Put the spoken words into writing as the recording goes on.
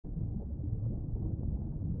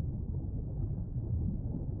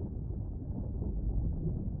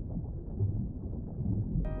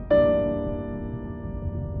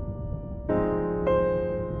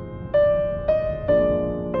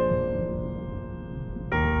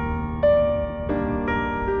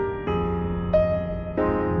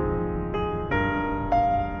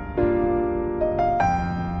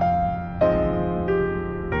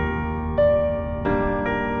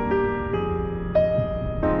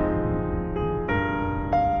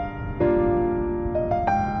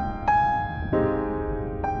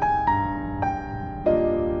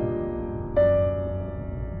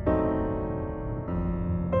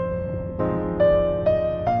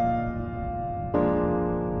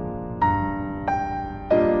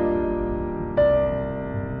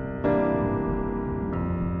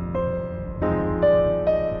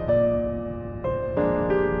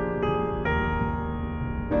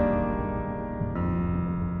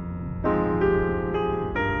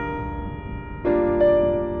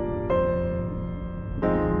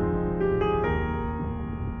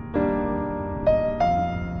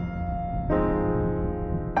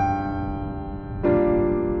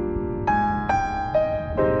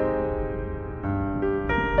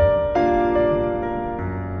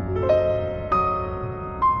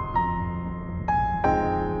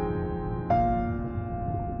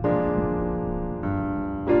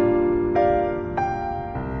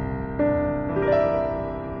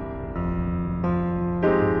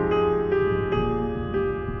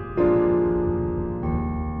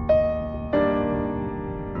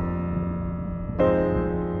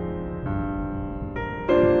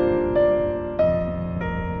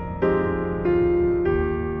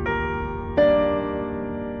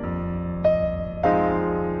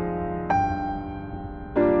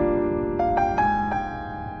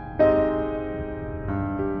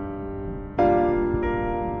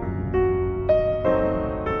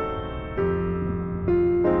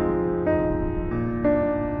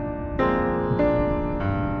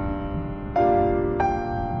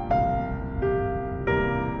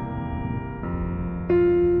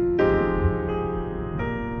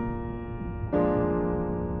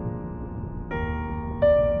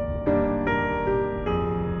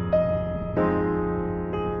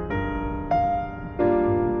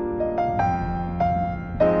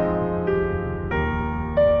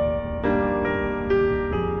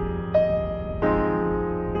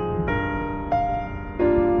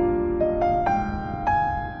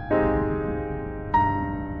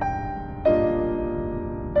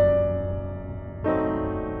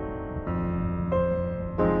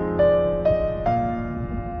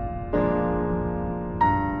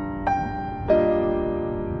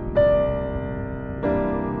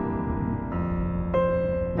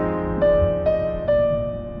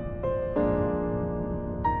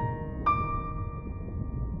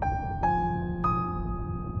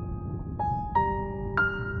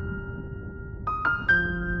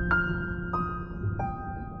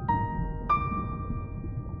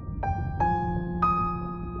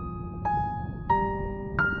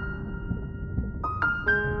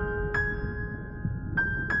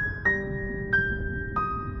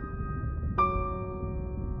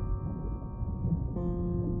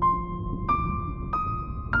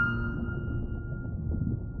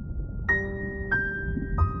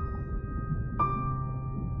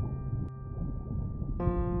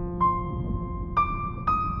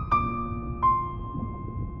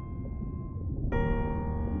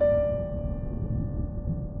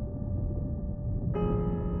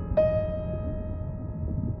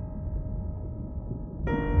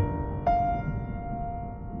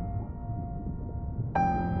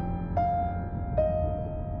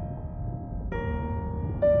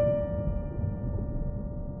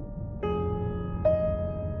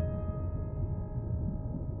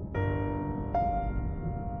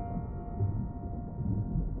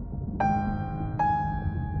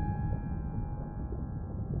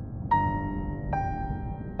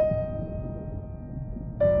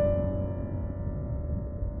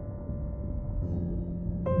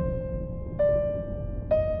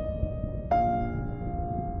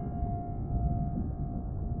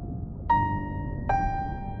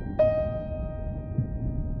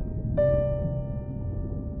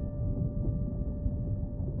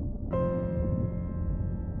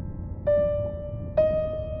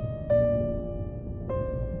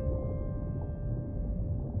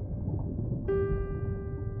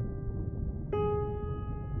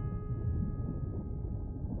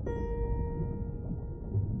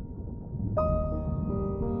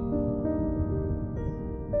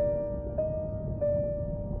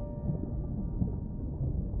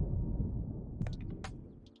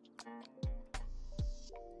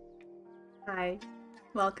Hi,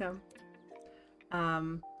 welcome.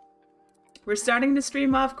 We're starting the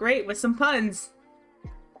stream off great with some puns.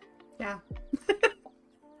 Yeah.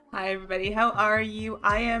 Hi everybody, how are you?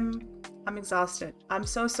 I'm exhausted. I'm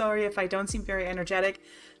so sorry if I don't seem very energetic.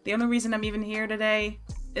 The only reason I'm even here today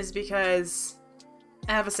is because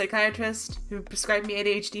I have a psychiatrist who prescribed me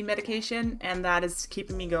ADHD medication, and that is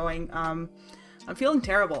keeping me going. I'm feeling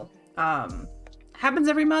terrible. Happens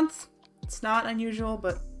every month. It's not unusual,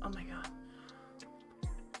 but oh my god.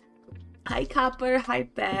 Hi Copper, hi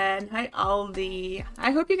Ben, hi Aldi.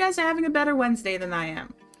 I hope you guys are having a better Wednesday than I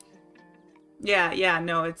am. Yeah,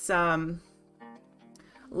 no, it's,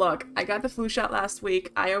 look, I got the flu shot last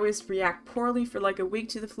week. I always react poorly for like a week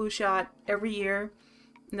to the flu shot every year.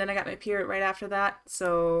 And then I got my period right after that.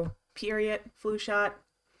 So, period, flu shot.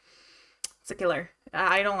 It's a killer.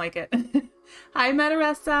 I don't like it. Hi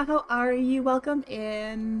Mataressa, how are you? Welcome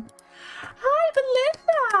in. Hi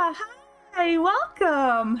Belinda, hi,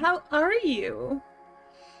 welcome. How are you?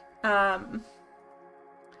 Oh,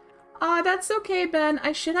 that's okay, Ben.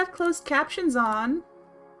 I should have closed captions on.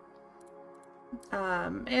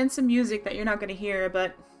 And some music that you're not gonna hear,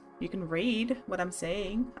 but you can read what I'm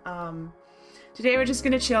saying. Today we're just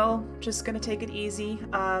gonna chill, just gonna take it easy.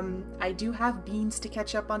 I do have beans to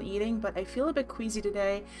catch up on eating, but I feel a bit queasy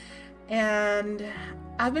today. And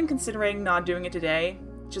I've been considering not doing it today,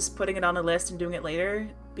 just putting it on a list and doing it later,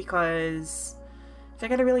 because if I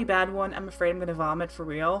get a really bad one, I'm afraid I'm gonna vomit for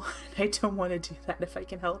real. I don't want to do that if I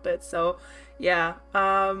can help it. So, yeah.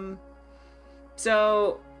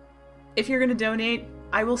 So, if you're gonna donate,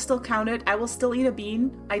 I will still count it. I will still eat a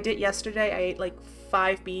bean. I did yesterday. I ate like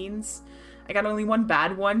 5 beans. I got only one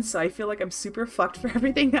bad one, so I feel like I'm super fucked for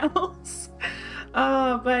everything else.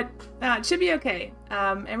 But it should be okay.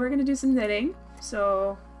 And we're gonna do some knitting.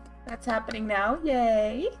 So, that's happening now.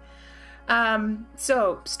 Yay!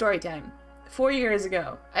 So, story time. 4 years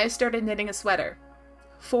ago, I started knitting a sweater.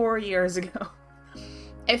 4 years ago.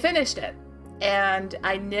 I finished it, and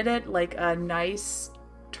I knit it like a nice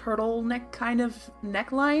turtleneck kind of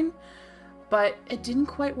neckline, but it didn't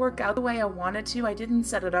quite work out the way I wanted to. I didn't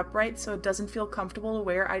set it up right, so it doesn't feel comfortable to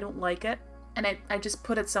wear. I don't like it, and I just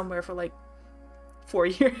put it somewhere for like 4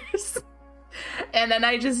 years. And then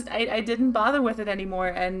I didn't bother with it anymore,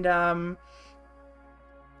 and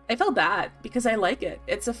I felt bad because I like it.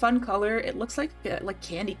 It's a fun color. It looks like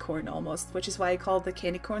candy corn almost, which is why I call it the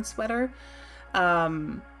candy corn sweater.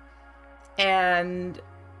 And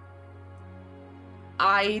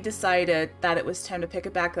I decided that it was time to pick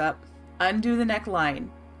it back up, undo the neckline,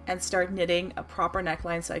 and start knitting a proper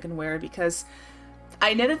neckline so I can wear it, because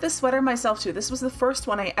I knitted this sweater myself too. This was the first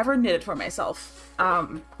one I ever knitted for myself.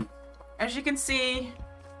 As you can see,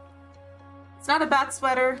 it's not a bad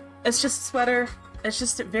sweater. It's just a sweater. It's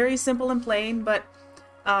just very simple and plain, but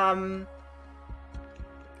I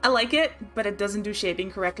like it, but it doesn't do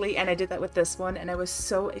shaping correctly, and I did that with this one, and I was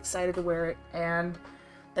so excited to wear it, and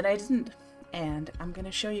then I didn't. And I'm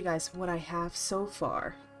gonna show you guys what I have so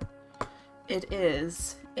far. It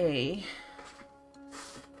is a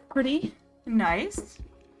pretty nice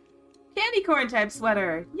candy corn type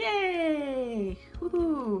sweater. Yay!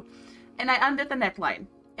 Woohoo! And I undid the neckline.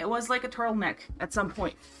 It was like a turtleneck at some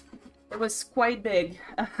point. It was quite big,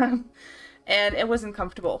 and it wasn't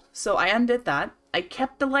comfortable. So I undid that. I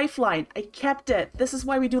kept the lifeline. I kept it. This is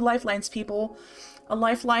why we do lifelines, people. A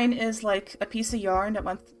lifeline is like a piece of yarn that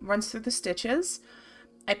runs through the stitches.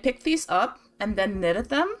 I picked these up and then knitted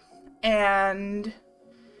them. And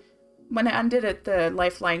when I undid it, the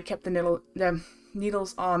lifeline kept the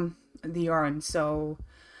needles on the yarn. So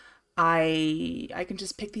I can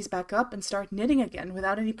just pick these back up and start knitting again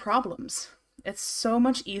without any problems. It's so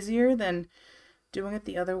much easier than doing it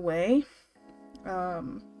the other way.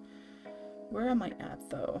 Where am I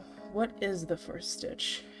at, though? What is the first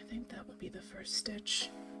stitch? I think that would be the first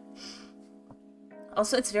stitch.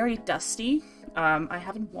 Also, it's very dusty. I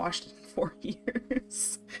haven't washed it in 4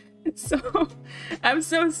 years. So, I'm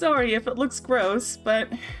so sorry if it looks gross, but,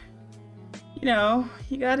 you know,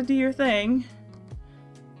 you gotta do your thing.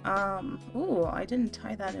 Ooh, I didn't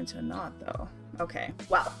tie that into a knot, though. Okay,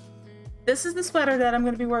 well. This is the sweater that I'm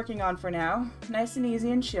going to be working on for now. Nice and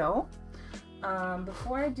easy and chill.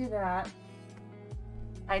 Before I do that,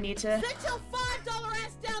 I need to... Sit your $5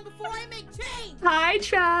 ass down before I make change! Hi,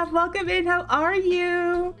 Trav! Welcome in! How are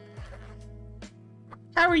you?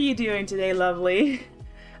 How are you doing today, lovely?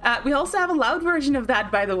 We also have a loud version of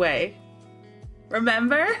that, by the way.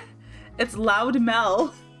 Remember? It's Loud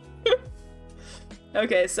Mel.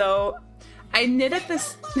 Okay, so... I knitted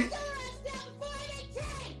this...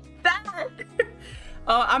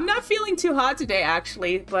 I'm not feeling too hot today,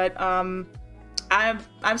 actually, but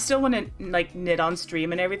I'm still want to like knit on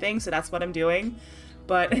stream and everything, so that's what I'm doing.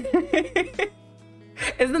 But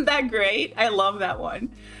isn't that great? I love that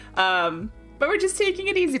one. But we're just taking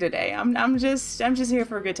it easy today. I'm just here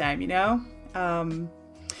for a good time, you know?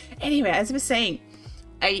 Anyway, as I was saying,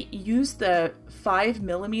 I used the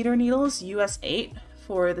 5mm needles, US 8,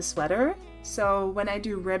 for the sweater. So when I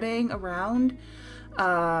do ribbing around,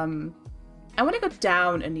 I want to go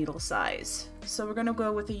down a needle size. So we're gonna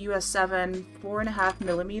go with a US 7,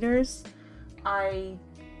 4.5mm. I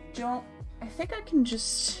think I can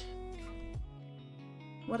just...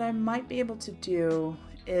 What I might be able to do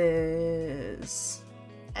is...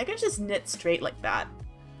 I can just knit straight like that.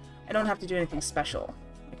 I don't have to do anything special.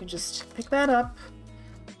 I can just pick that up.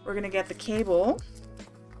 We're gonna get the cable,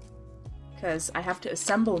 because I have to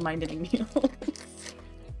assemble my knitting needles.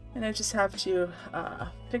 And I just have to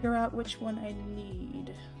figure out which one I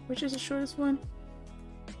need. Which is the shortest one?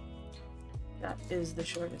 That is the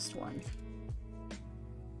shortest one.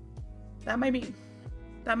 That might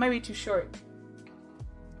be too short.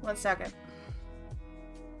 1 second.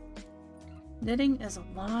 Knitting is a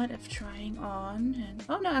lot of trying on, and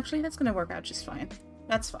oh no, actually that's gonna work out just fine.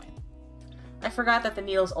 That's fine. I forgot that the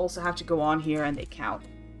needles also have to go on here and they count.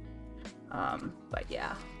 But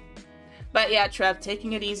yeah. But yeah, Trev,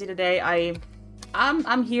 taking it easy today.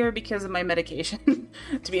 I'm here because of my medication,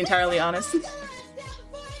 to be entirely honest.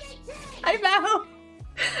 Hi Val!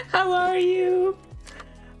 How are you?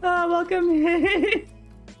 Welcome in.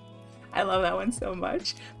 I love that one so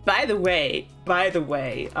much. By the way,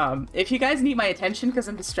 if you guys need my attention because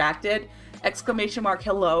I'm distracted,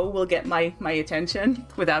 !hello will get my attention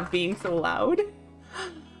without being so loud.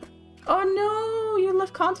 Oh no, your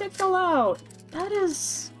left contact fell out. That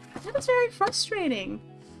is very frustrating.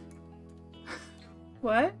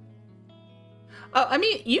 What? Oh, I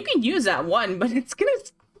mean, you can use that one, but it's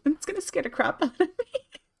gonna scare the crap out of me.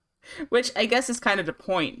 Which I guess is kind of the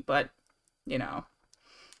point, but you know.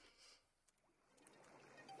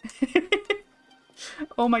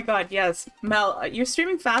 Oh my god, yes. Mel, you're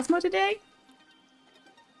streaming Phasmo today?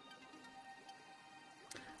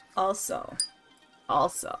 Also,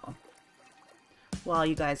 while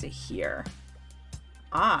you guys are here,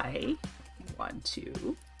 I want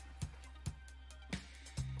to...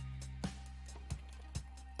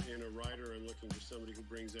 In a writer, I'm looking for somebody who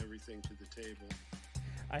brings everything to the table.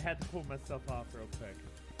 I had to pull myself off real quick.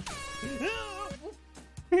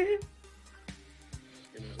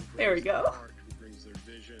 There we go. Who brings their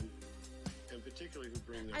vision, and particularly who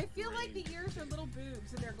bring their I feel brain, like the ears are little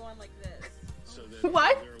boobs and they're going like this. so that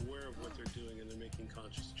What? they're aware of what they're doing and they're making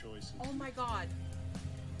conscious choices. Oh my god.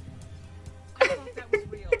 I thought that was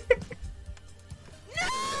real.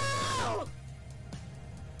 No!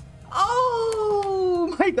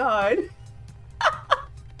 Oh my god.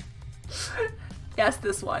 Yes,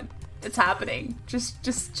 this one. It's happening. Just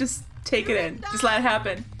take it in. Just let it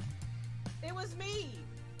happen. It was me.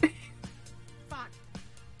 Fuck.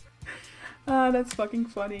 That's fucking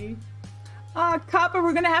funny. Kappa,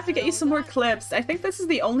 we're gonna have to get you some more clips. I think this is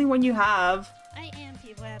the only one you have. I am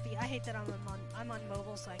people happy. I hate that I'm on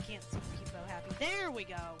mobile, so I can't see people happy. There we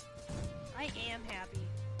go. I am happy.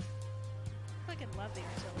 Fucking love the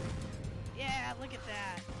artillery. Yeah, look at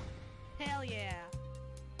that. Hell yeah.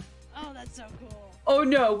 Oh, that's so cool. Oh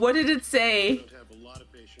no, what did it say? Don't have a lot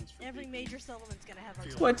of patience for Every people major settlement's gonna have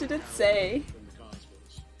artillery. What did it say? from the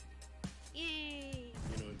cosmos. Yay!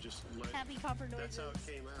 You know, just let, Happy copper noises. that's how it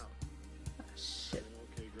came out. Shit.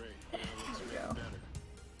 Okay, great. Now let's There we make go. it better.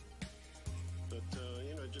 But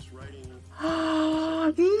you know, just writing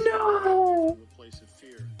No! from a place of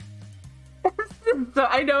fear. So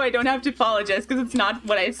I know I don't have to apologize because it's not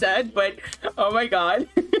what I said, but oh my god.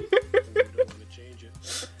 And you don't want to change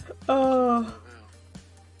it. Oh. Know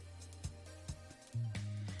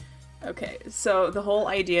how. Okay, so the whole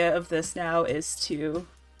idea of this now is to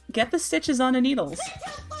get the stitches on the needles.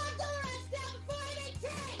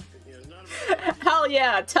 You know, not about Hell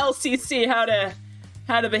yeah! Tell CC how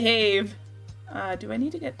to behave. Do I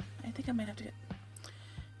need to get... I think I might have to get...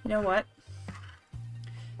 You know what?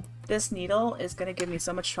 This needle is going to give me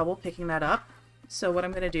so much trouble picking that up. So what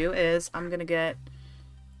I'm going to do is I'm going to get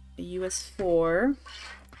a US 4.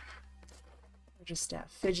 We're just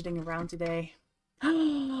fidgeting around today.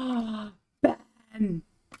 Ben!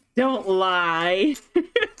 Don't lie!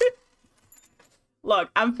 Look,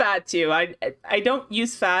 I'm fat too. I don't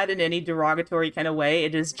use fat in any derogatory kind of way.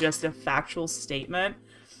 It is just a factual statement.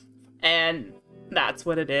 And that's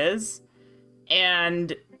what it is.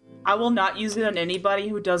 And I will not use it on anybody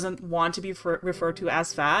who doesn't want to be referred to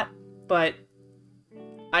as fat, but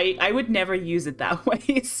I would never use it that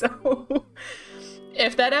way, so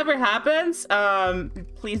If that ever happens,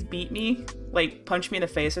 please beat me. Like, punch me in the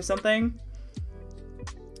face or something.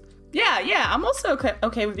 Yeah, I'm also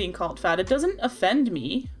okay with being called fat. It doesn't offend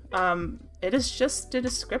me. It is just a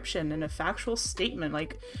description and a factual statement.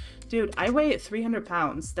 Like, dude, I weigh 300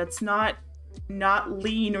 pounds. That's not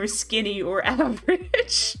lean or skinny or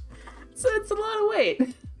average. So it's a lot of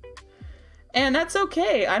weight. And that's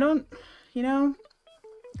okay. I don't, you know,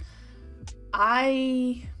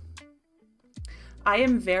 I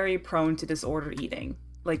am very prone to disordered eating.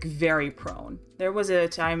 Like, very prone. There was a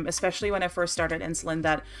time, especially when I first started insulin,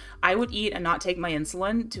 that I would eat and not take my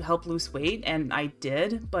insulin to help lose weight, and I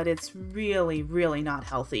did, but it's really, really not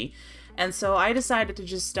healthy. And so I decided to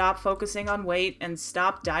just stop focusing on weight and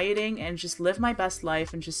stop dieting and just live my best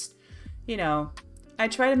life and just, you know, I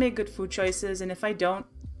try to make good food choices, and if I don't,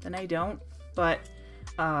 then I don't. But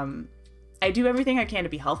I do everything I can to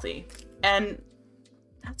be healthy. And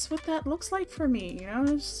that's what that looks like for me, you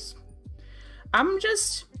know? I'm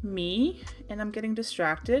just me, and I'm getting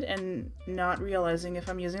distracted and not realizing if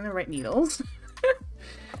I'm using the right needles.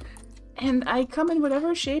 And I come in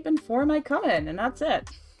whatever shape and form I come in, and that's it.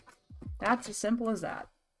 That's as simple as that.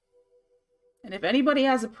 And if anybody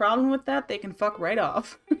has a problem with that, they can fuck right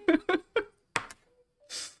off.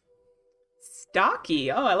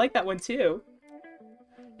 Stocky. Oh, I like that one too.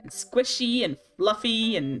 And squishy and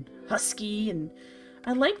fluffy and husky, and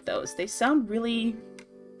I like those. They sound really...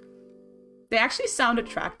 They actually sound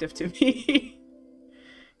attractive to me.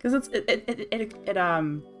 Because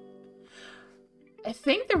I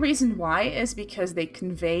think the reason why is because they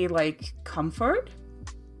convey, like, comfort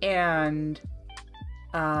and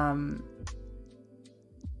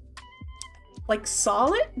like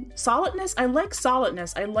solidness. I like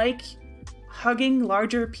solidness. I like hugging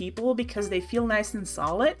larger people because they feel nice and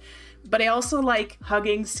solid, but I also like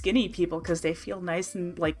hugging skinny people because they feel nice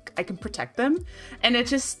and like I can protect them. And it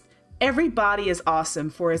just, every body is awesome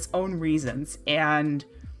for its own reasons, and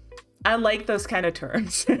I like those kind of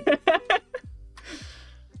terms.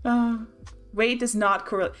 Weight does not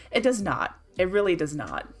correlate. It does not. It really does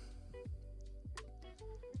not.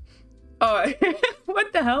 Oh,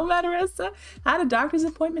 what the hell, Mataressa? Had a doctor's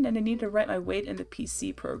appointment and I need to write my weight in the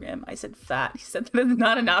PC program. I said fat. He said that is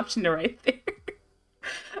not an option to write there.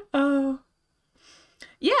 Oh.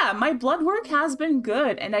 Yeah, my blood work has been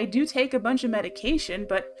good, and I do take a bunch of medication,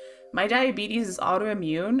 but my diabetes is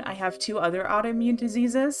autoimmune. I have 2 other autoimmune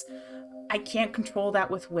diseases. I can't control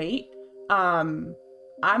that with weight.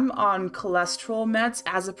 I'm on cholesterol meds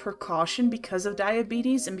as a precaution because of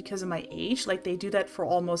diabetes and because of my age. Like, they do that for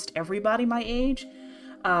almost everybody my age.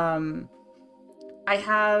 I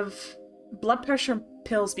have blood pressure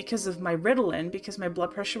pills because of my Ritalin, because my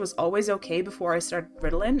blood pressure was always okay before I started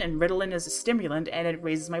Ritalin, and Ritalin is a stimulant and it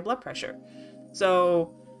raises my blood pressure.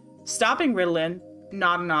 So, stopping Ritalin,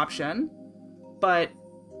 not an option, but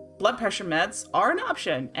blood pressure meds are an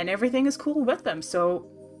option, and everything is cool with them, so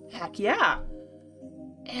heck yeah.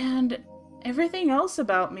 And everything else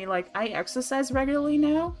about me, like, I exercise regularly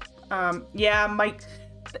now. Yeah, my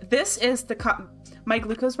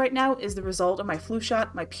glucose right now is the result of my flu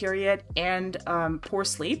shot, my period, and poor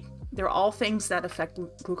sleep. They're all things that affect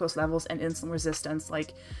glucose levels and insulin resistance.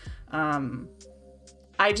 Like,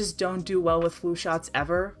 I just don't do well with flu shots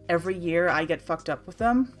ever. Every year I get fucked up with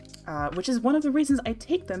them, which is one of the reasons I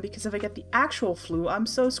take them, because if I get the actual flu, I'm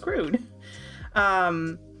so screwed.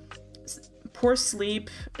 Poor sleep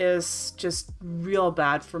is just real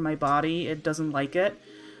bad for my body. It doesn't like it.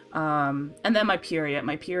 And then my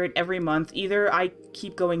period every month, either I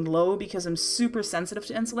keep going low because I'm super sensitive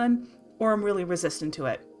to insulin, or I'm really resistant to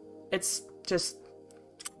it. It's just,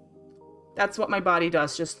 that's what my body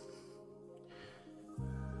does. Just,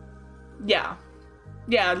 yeah,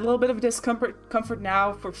 a little bit of comfort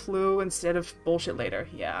now for flu instead of bullshit later.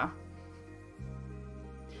 Yeah.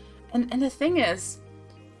 And the thing is,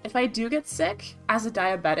 if I do get sick as a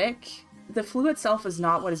diabetic, the flu itself is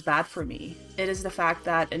not what is bad for me. It is the fact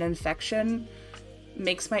that an infection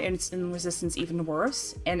makes my insulin resistance even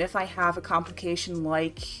worse. And if I have a complication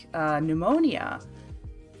like pneumonia,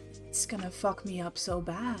 it's gonna fuck me up so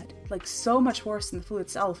bad. Like, so much worse than the flu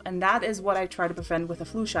itself. And that is what I try to prevent with a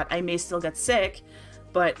flu shot. I may still get sick,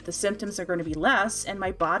 but the symptoms are going to be less, and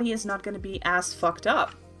my body is not going to be as fucked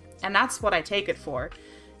up. And that's what I take it for.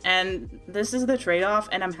 And this is the trade-off,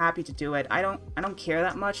 and I'm happy to do it. I don't care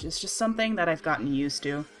that much. It's just something that I've gotten used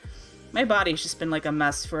to. My body's just been like a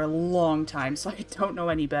mess for a long time, so I don't know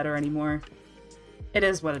any better anymore. It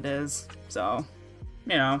is what it is. So,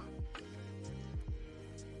 you know.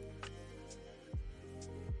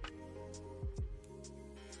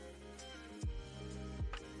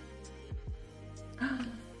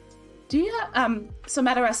 Do you have... So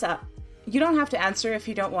Madaressa, you don't have to answer if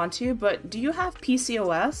you don't want to, but do you have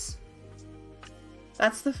PCOS?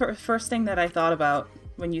 That's the first thing that I thought about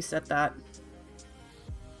when you said that.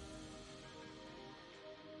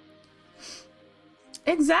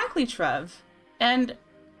 Exactly, Trev. And,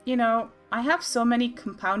 you know, I have so many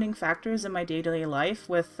compounding factors in my day-to-day life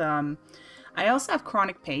with, I also have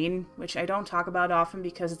chronic pain, which I don't talk about often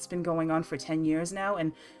because it's been going on for 10 years now,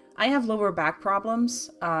 and I have lower back problems.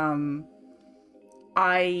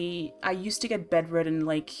 I used to get bedridden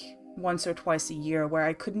like once or twice a year where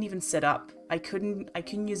I couldn't even sit up. I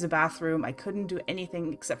couldn't use a bathroom. I couldn't do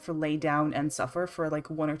anything except for lay down and suffer for like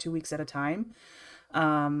 1 or 2 weeks at a time.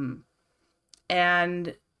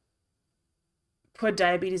 And put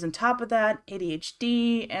diabetes on top of that,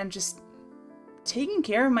 ADHD, and just taking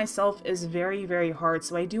care of myself is very, very hard.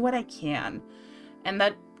 So I do what I can. And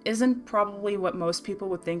that isn't probably what most people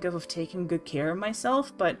would think of taking good care of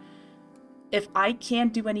myself, but if I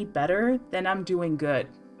can't do any better, then I'm doing good.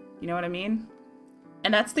 You know what I mean?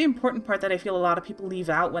 And that's the important part that I feel a lot of people leave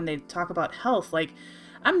out when they talk about health. Like,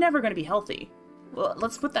 I'm never going to be healthy. Well,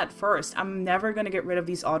 let's put that first. I'm never going to get rid of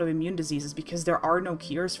these autoimmune diseases because there are no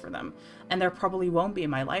cures for them. And there probably won't be in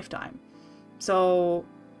my lifetime. So,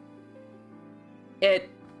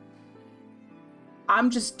 I'm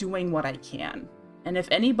just doing what I can. And if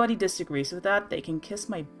anybody disagrees with that, they can kiss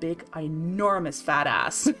my big, enormous fat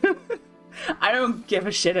ass. I don't give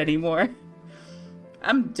a shit anymore.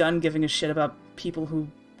 I'm done giving a shit about people who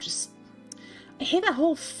just... I hate that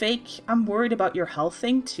whole fake, I'm worried about your health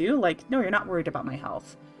thing too. Like, no, you're not worried about my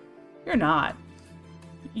health. You're not.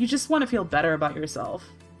 You just want to feel better about yourself.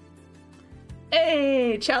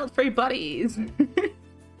 Hey, child-free buddies!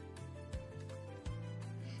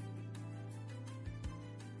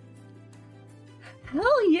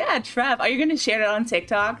 Hell yeah, Trev. Are you going to share it on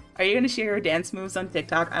TikTok? Are you going to share your dance moves on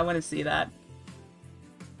TikTok? I want to see that.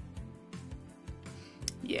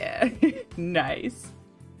 Yeah. Nice.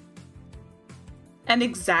 And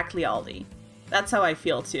exactly, Aldi. That's how I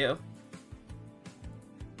feel, too.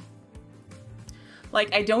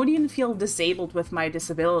 Like, I don't even feel disabled with my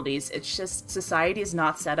disabilities. It's just society is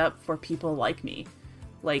not set up for people like me.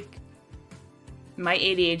 Like, my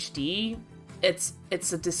ADHD... It's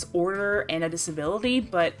a disorder and a disability,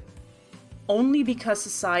 but only because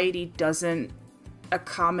society doesn't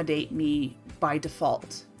accommodate me by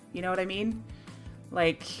default. You know what I mean?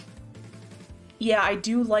 Like, yeah, I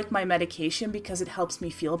do like my medication because it helps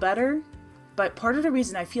me feel better, but part of the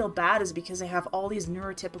reason I feel bad is because I have all these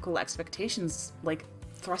neurotypical expectations, like,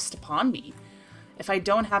 thrust upon me. If I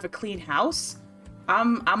don't have a clean house,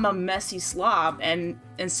 I'm a messy slob, and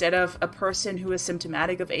instead of a person who is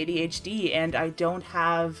symptomatic of ADHD, and I don't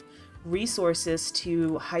have resources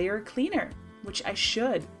to hire a cleaner, which I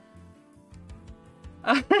should.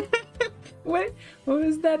 What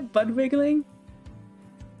was that? Butt wiggling?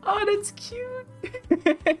 Oh, that's cute.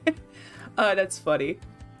 Oh, that's funny.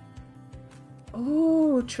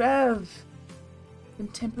 Oh, Trev.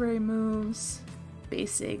 Contemporary moves.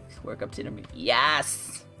 Basic. Work up to the...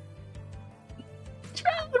 Yes!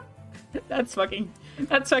 That's fucking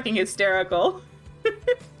hysterical.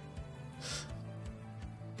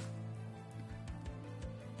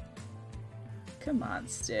 Come on,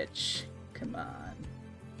 Stitch. Come on.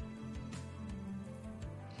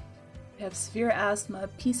 I have severe asthma,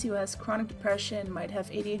 PCOS, chronic depression, might have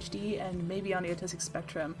ADHD, and maybe on the autistic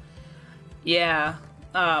spectrum. Yeah.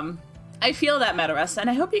 I feel that, Madaressa, and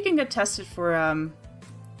I hope you can get tested for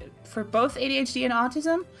both ADHD and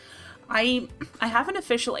autism. I have an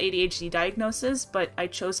official ADHD diagnosis, but I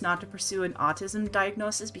chose not to pursue an autism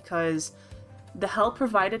diagnosis because the help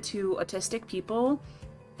provided to autistic people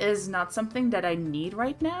is not something that I need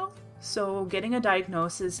right now. So getting a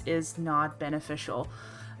diagnosis is not beneficial.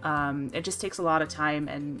 It just takes a lot of time,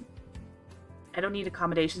 and I don't need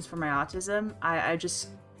accommodations for my autism.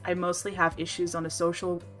 I mostly have issues on the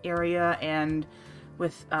social area and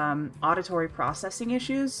with auditory processing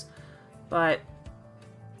issues, but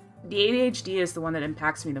the ADHD is the one that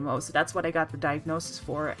impacts me the most. So that's what I got the diagnosis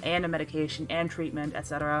for, and a medication and treatment,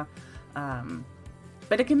 etc.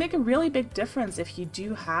 But it can make a really big difference if you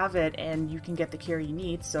do have it and you can get the care you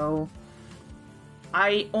need. So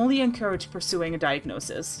I only encourage pursuing a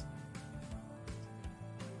diagnosis.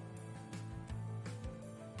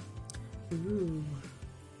 Ooh.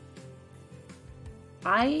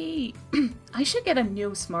 I should get a new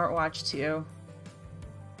smartwatch too.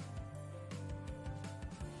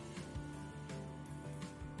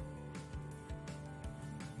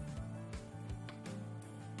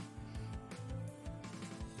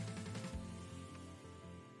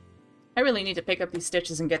 I really need to pick up these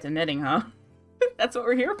stitches and get to knitting, huh? That's what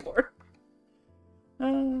we're here for.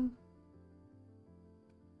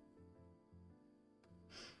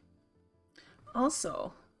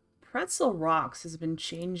 Also, Pretzel Rocks has been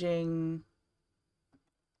changing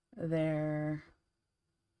their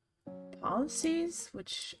policies,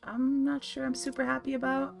 which I'm not sure I'm super happy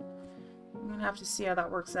about. I'm gonna have to see how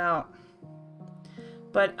that works out.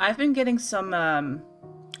 But I've been getting some,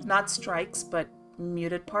 not strikes, but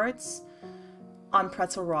muted parts on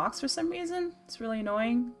Pretzel Rocks for some reason. It's really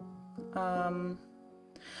annoying.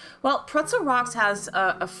 Well, Pretzel Rocks has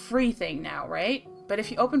a free thing now, right? But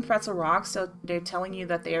if you open Pretzel Rocks, so they're telling you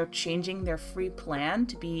that they are changing their free plan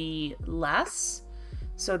to be less.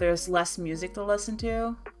 So there's less music to listen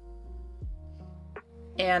to.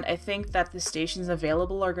 And I think that the stations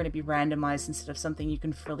available are going to be randomized instead of something you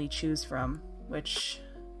can freely choose from. Which,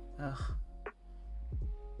 ugh.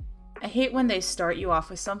 I hate when they start you off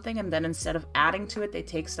with something and then instead of adding to it, they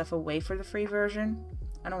take stuff away for the free version.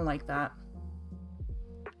 I don't like that.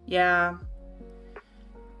 Yeah.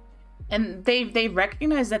 And they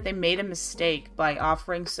recognize that they made a mistake by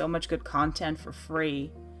offering so much good content for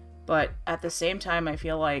free. But at the same time, I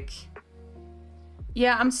feel like...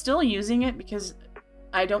 Yeah, I'm still using it because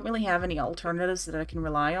I don't really have any alternatives that I can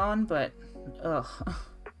rely on, but... Ugh.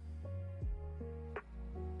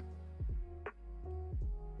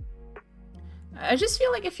 I just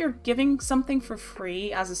feel like if you're giving something for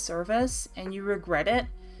free as a service and you regret it,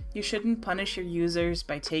 you shouldn't punish your users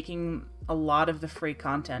by taking a lot of the free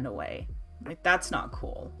content away. Like, that's not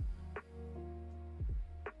cool.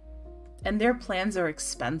 And their plans are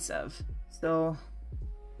expensive, so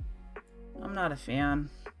I'm not a fan.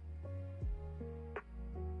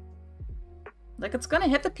 Like, it's gonna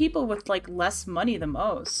hit the people with, like, less money the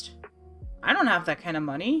most. I don't have that kind of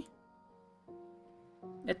money.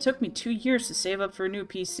 It took me 2 years to save up for a new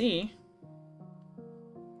PC.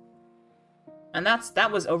 And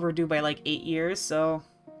that was overdue by like 8 years, so...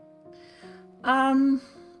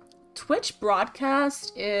 Twitch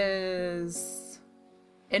broadcast is...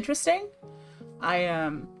 interesting.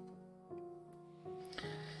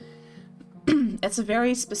 It's a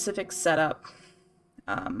very specific setup.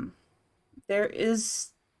 There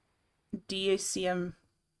is DCM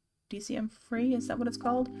free, is that what it's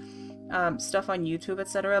called? Stuff on YouTube,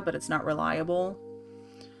 etc., but it's not reliable.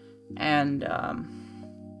 And,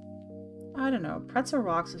 I don't know. Pretzel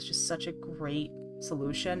Rocks is just such a great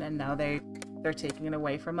solution, and now they're taking it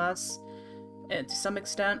away from us. And to some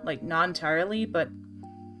extent, like, not entirely, but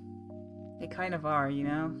they kind of are, you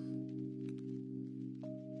know?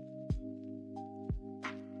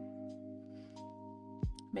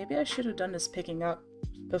 Maybe I should have done this picking up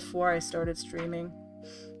before I started streaming.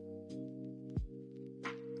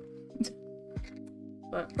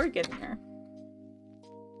 But we're getting there.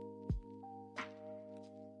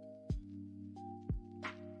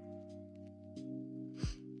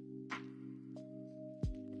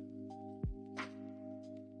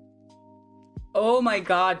 Oh my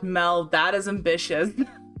god, Mel, that is ambitious.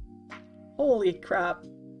 Holy crap.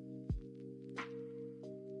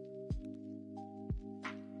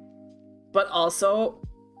 But also,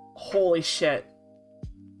 holy shit.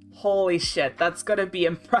 Holy shit, that's gonna be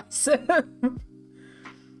impressive.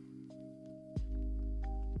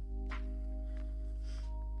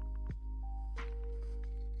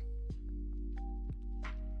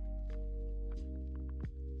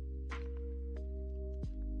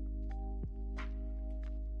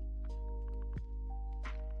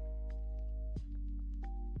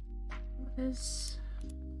 What is...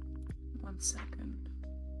 1 second.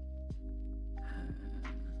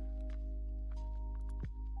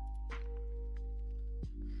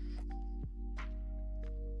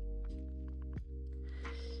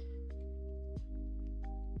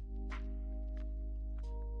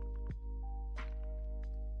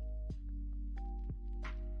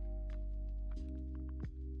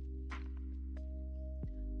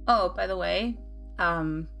 Oh, by the way,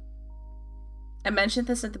 I mentioned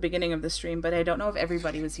this at the beginning of the stream, but I don't know if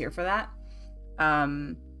everybody was here for that.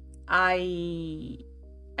 I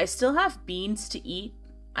still have beans to eat.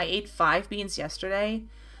 I ate 5 beans yesterday,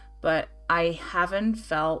 but I haven't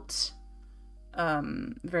felt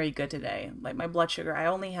very good today. Like, my blood sugar, I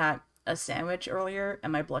only had a sandwich earlier,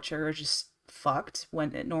 and my blood sugar is just fucked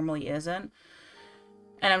when it normally isn't.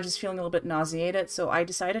 And I'm just feeling a little bit nauseated, so I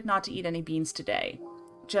decided not to eat any beans today.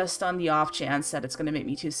 Just on the off chance that it's going to make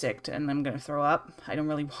me too sick and I'm going to throw up. I don't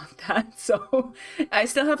really want that. So I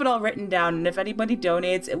still have it all written down. And if anybody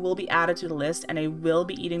donates, it will be added to the list. And I will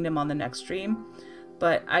be eating them on the next stream.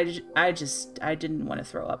 But I didn't want to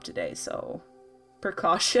throw up today. So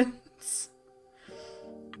precautions.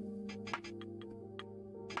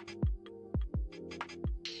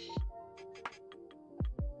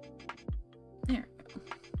 There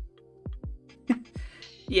we go.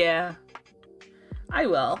 Yeah. I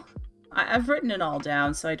will. I've written it all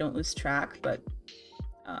down so I don't lose track, but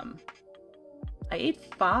I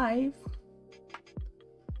ate 5.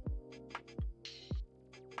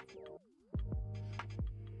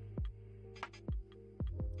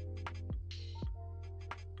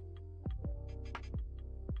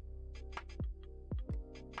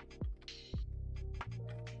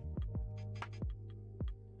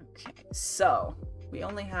 Okay, so we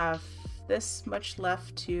only have this much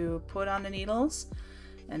left to put on the needles,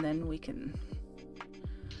 and then we can...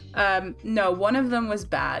 no, one of them was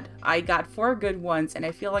bad. I got 4 good ones, and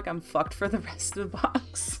I feel like I'm fucked for the rest of the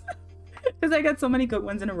box. Because I got so many good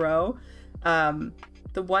ones in a row.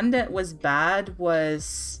 The one that was bad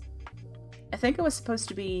was... I think it was supposed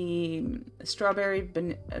to be a strawberry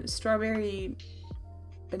banana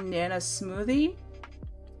smoothie,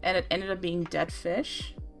 and it ended up being dead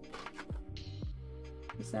fish.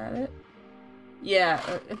 Is that it? Yeah,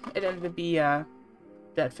 it ended up being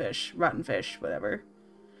dead fish, rotten fish, whatever.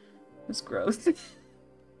 It was gross.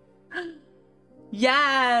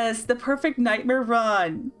 Yes, the perfect nightmare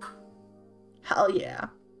run. Hell yeah.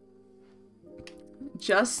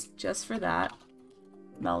 Just for that.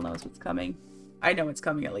 Mel knows what's coming. I know it's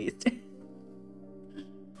coming at least. So,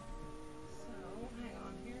 hang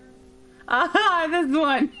on here. Aha, this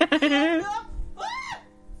one.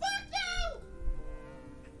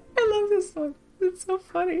 I love this one. It's so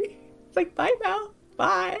funny. It's like, bye Mel.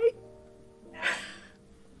 Bye.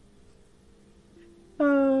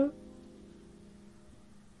 Well,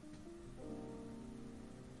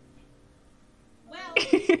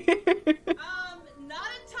 not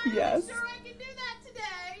entirely Yes. sure I can do that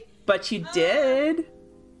today. But you did.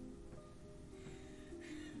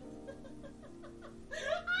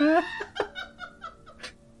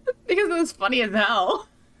 Because it was funny as hell.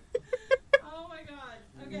 Oh my god.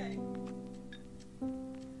 Okay.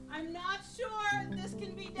 I'm not sure this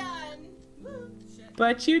can be done. Woo, shit.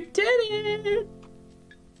 But you did it.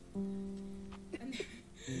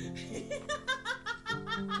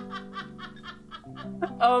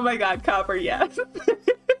 Oh my god, Copper, yes.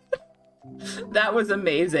 That was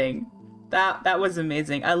amazing. That was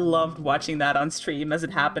amazing. I loved watching that on stream as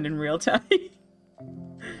it happened in real time.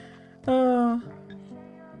 Oh.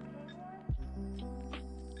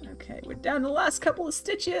 Okay, we're down to the last couple of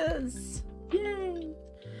stitches. Yay.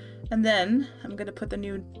 And then I'm gonna put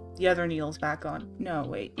the other needles back on. No,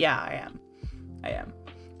 wait. Yeah, I am.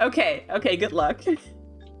 Okay, good luck.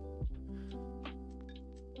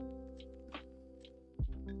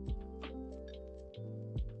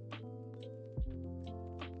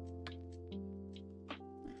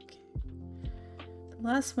 The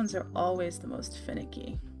last ones are always the most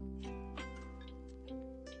finicky.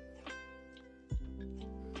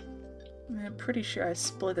 I'm pretty sure I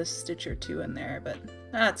split a stitch or 2 in there, but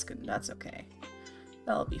that's good. That's okay.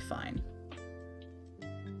 That'll be fine.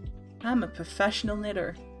 I'm a professional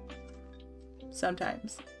knitter.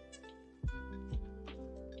 Sometimes.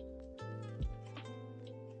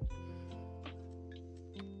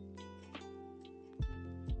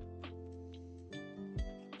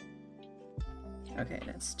 Okay,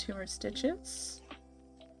 that's 2 more stitches.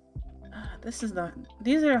 These are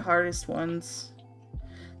the hardest ones.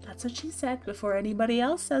 That's what she said before anybody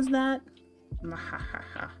else says that.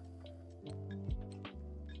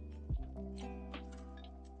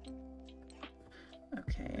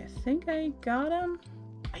 Okay, I think I got him.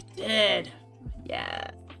 I did.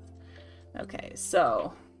 Yeah. Okay,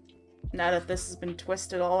 so now that this has been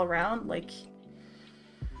twisted all around, like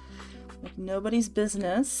nobody's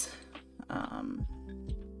business.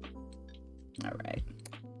 All right.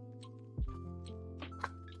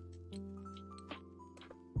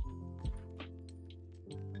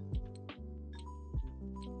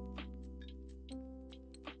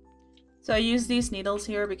 So I use these needles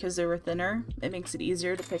here because they were thinner. It makes it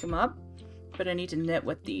easier to pick them up, but I need to knit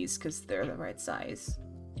with these because they're the right size.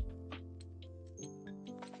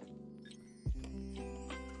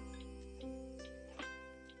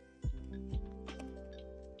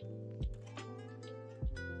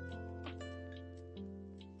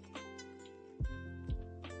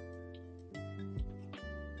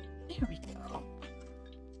 There we go.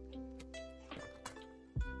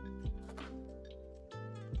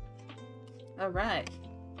 All right.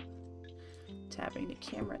 Tapping the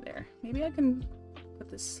camera there. Maybe I can put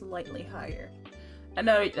this slightly higher. I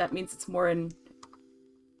know that means it's more in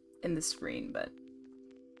the screen, but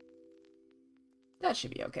that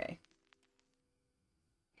should be okay.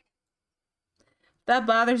 If that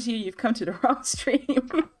bothers you, you've come to the wrong stream.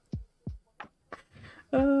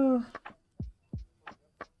 Oh.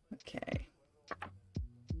 Okay.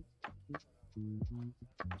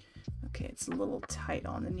 Okay, it's a little tight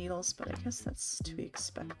on the needles, but I guess that's to be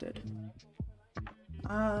expected.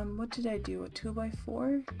 What did I do? A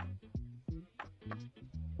 2x4?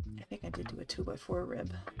 I think I did do a 2x4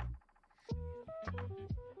 rib.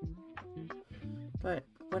 But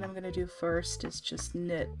what I'm gonna do first is just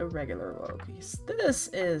knit a regular row, because this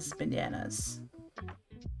is bananas.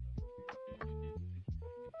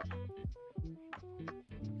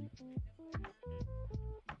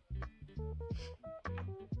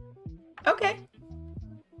 Okay.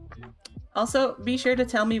 Also, be sure to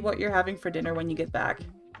tell me what you're having for dinner when you get back,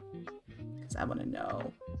 because I want to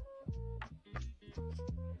know.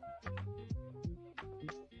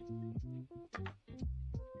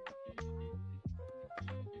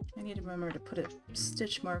 I need to remember to put a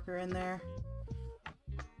stitch marker in there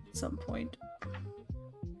at some point.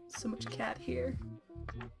 So much cat here.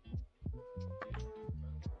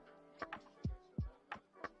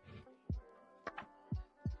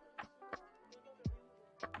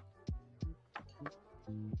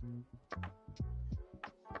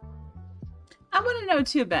 I want to know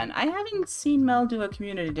too, Ben. I haven't seen Mel do a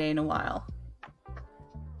community day in a while.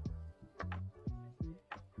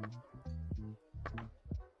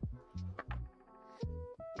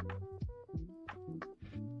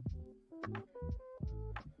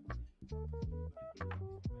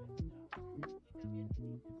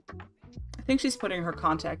 I think she's putting her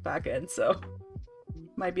contact back in, so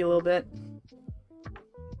might be a little bit.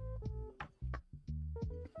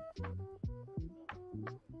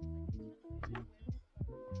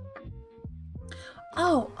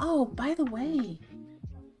 Oh, by the way.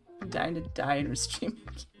 I'm dying to die in her stream.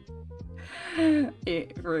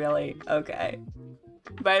 Really? Okay.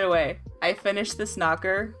 By the way, I finished this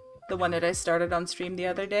knocker, the one that I started on stream the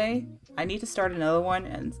other day. I need to start another one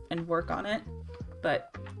and work on it,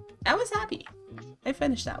 but I was happy. I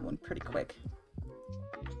finished that one pretty quick.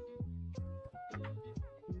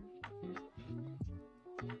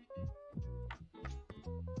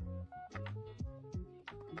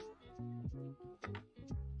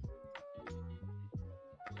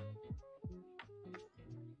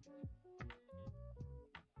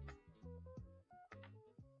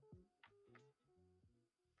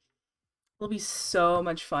 It'll be so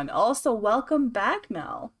much fun. Also, welcome back,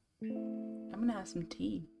 Mel. I'm gonna have some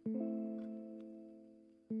tea.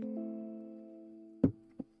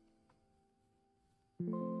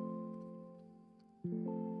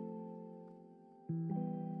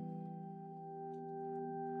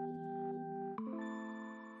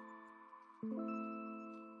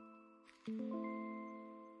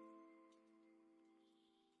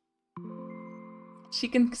 She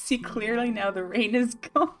can see clearly now the rain is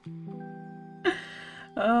gone.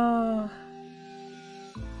 Oh.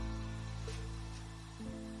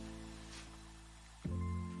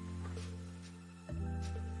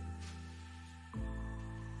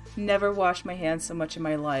 Never washed my hands so much in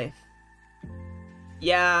my life.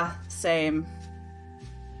 Yeah, same.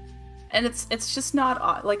 And it's just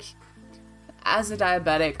not like, as a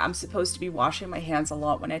diabetic, I'm supposed to be washing my hands a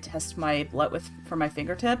lot when I test my blood for my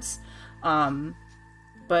fingertips.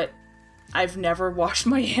 But I've never washed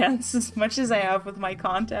my hands as much as I have with my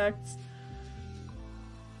contacts.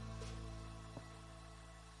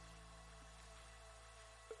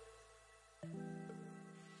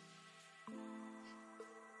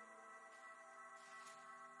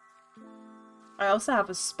 I also have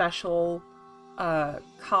a special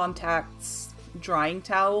contacts drying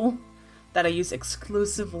towel that I use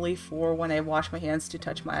exclusively for when I wash my hands to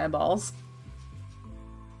touch my eyeballs.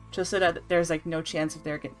 Just so that there's like no chance of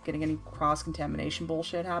there getting any cross-contamination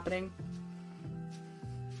bullshit happening.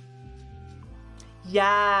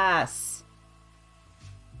 Yes!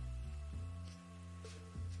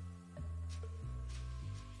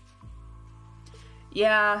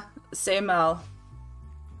 Yeah, same Mel.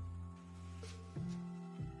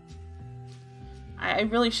 I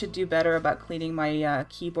really should do better about cleaning my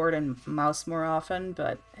keyboard and mouse more often,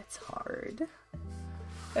 but it's hard.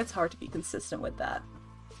 It's hard to be consistent with that.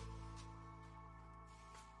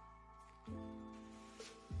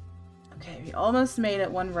 Okay, we almost made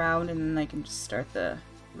it one round, and then I can just start the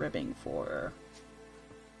ribbing for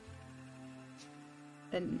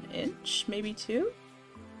an inch, maybe 2?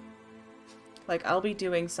 Like, I'll be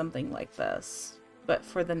doing something like this, but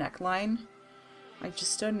for the neckline, I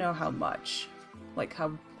just don't know how much. Like,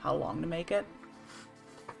 how long to make it.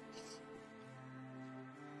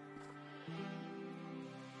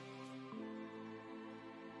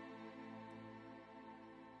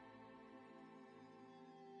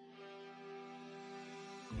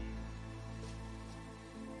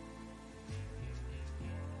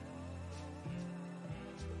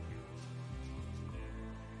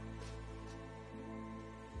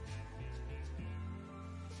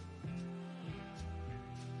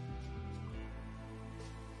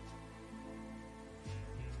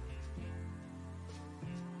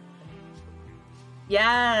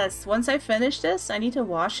 Yes, once I finish this, I need to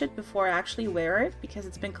wash it before I actually wear it because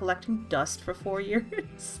it's been collecting dust for 4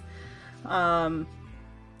 years. And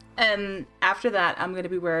after that, I'm gonna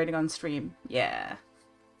be wearing it on stream. Yeah.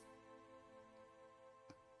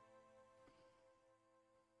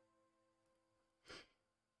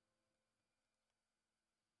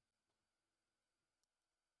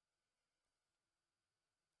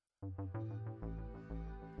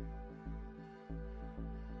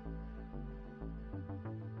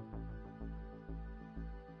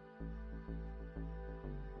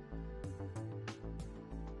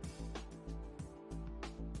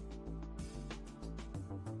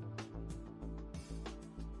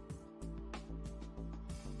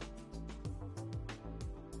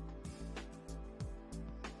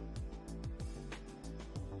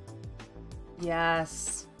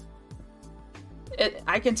 Yes.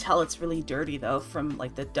 I can tell it's really dirty though from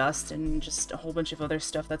like the dust and just a whole bunch of other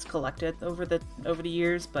stuff that's collected over the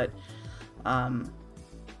years, but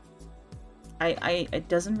it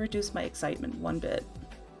doesn't reduce my excitement one bit.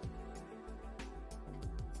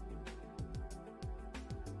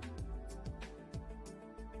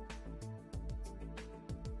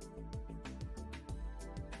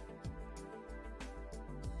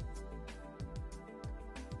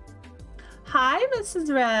 Hi,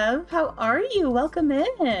 Mrs. Rev. How are you? Welcome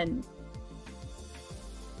in.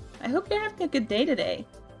 I hope you're having a good day today.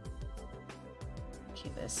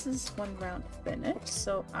 Okay, this is one round finished,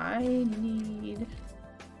 so I need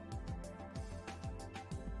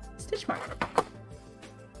stitch mark.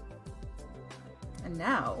 And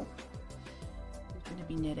now we're going to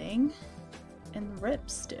be knitting and rib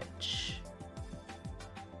stitch.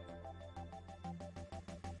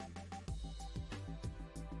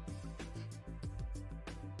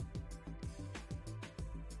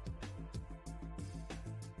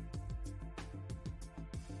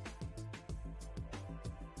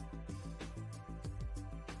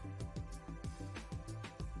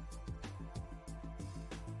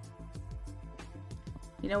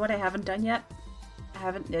 You know what I haven't done yet? I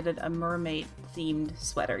haven't knitted a mermaid themed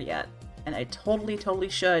sweater yet, and I totally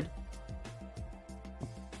should.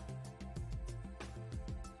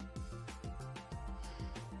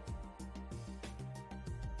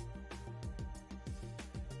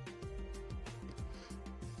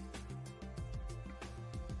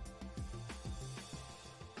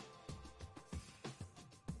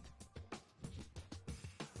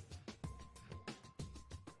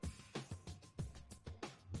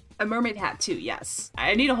 A mermaid hat too, yes.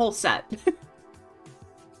 I need a whole set.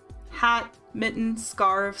 Hat, mitten,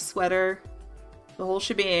 scarf, sweater, the whole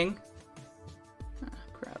shebang. Ah,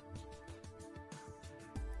 crap.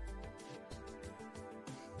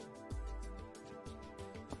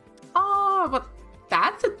 Oh, but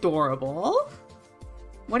that's adorable.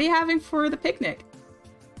 What are you having for the picnic?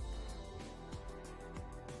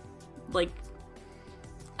 Like,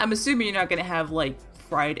 I'm assuming you're not gonna have, like,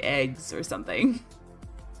 fried eggs or something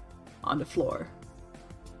on the floor.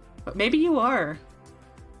 But maybe you are.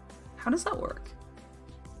 How does that work?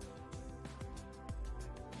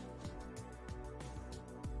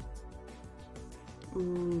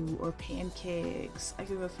 Ooh, or pancakes. I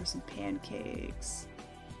could go for some pancakes.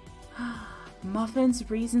 Muffins,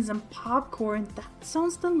 raisins, and popcorn. That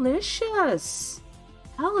sounds delicious.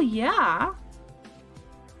 Hell yeah.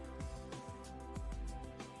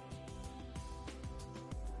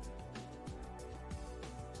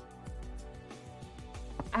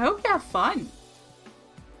 I hope you have fun.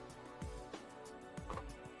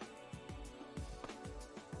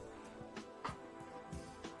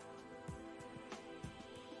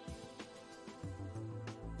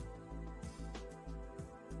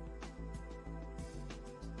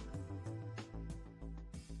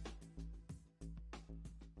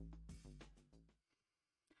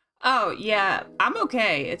 Oh, yeah, I'm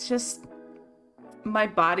okay. It's just my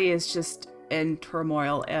body is just in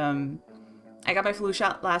turmoil. I got my flu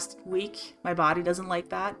shot last week. My body doesn't like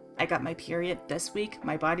that. I got my period this week.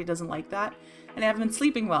 My body doesn't like that. And I haven't been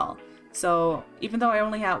sleeping well. So even though I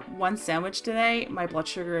only had one sandwich today, my blood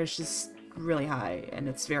sugar is just really high and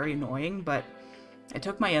it's very annoying. But I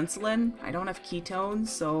took my insulin. I don't have ketones,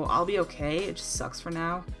 so I'll be okay. It just sucks for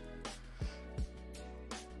now.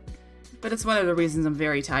 But it's one of the reasons I'm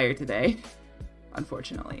very tired today,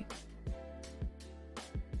 unfortunately.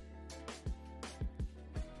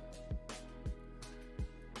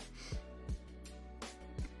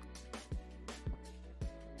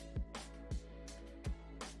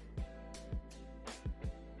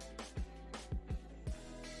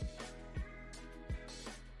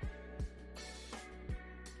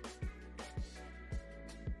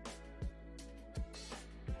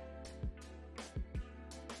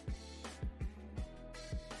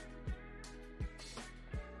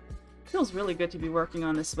 Feels really good to be working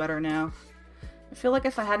on this sweater now. I feel like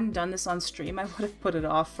if I hadn't done this on stream, I would have put it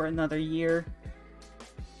off for another year.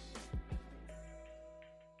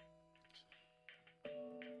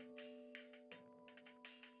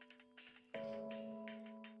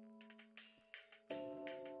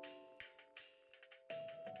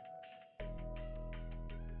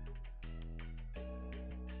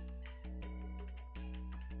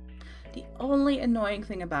 The only annoying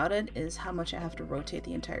thing about it is how much I have to rotate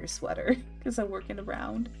the entire sweater because I'm working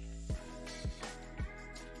around.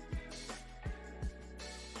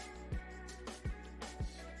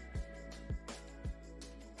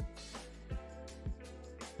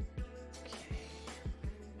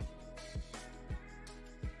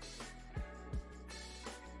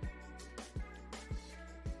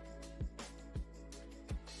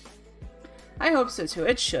 I hope so too.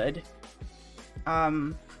 It should.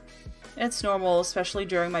 It's normal, especially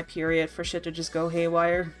during my period, for shit to just go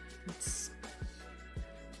haywire. It's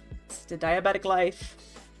the diabetic life.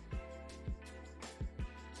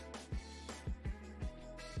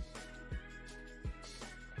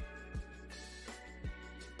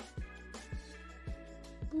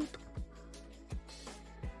 Boop.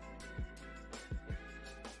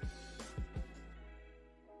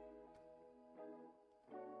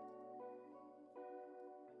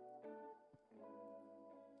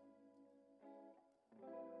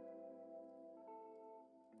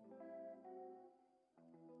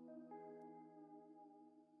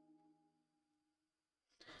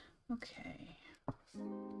 Okay.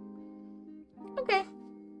 Okay.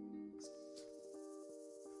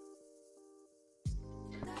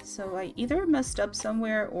 So I either messed up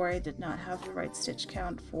somewhere or I did not have the right stitch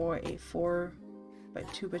count for a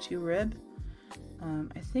 4x2x2 rib.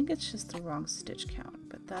 I think it's just the wrong stitch count,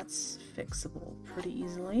 but that's fixable pretty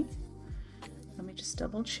easily. Let me just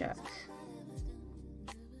double check.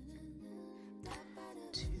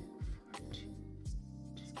 2, 4, 2.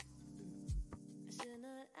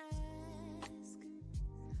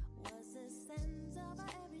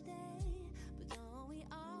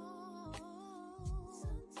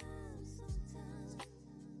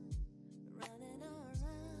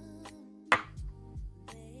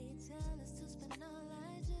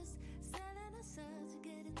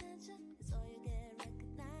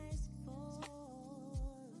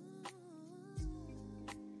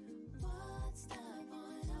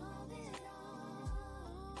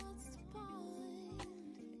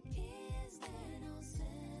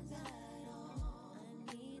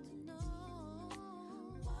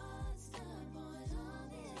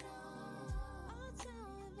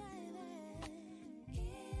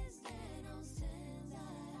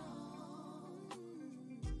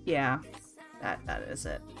 Yeah, that is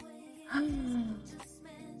it.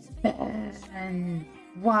 Ben,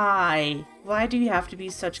 why? Why do you have to be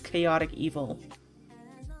such chaotic evil?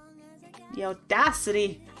 The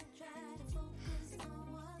audacity!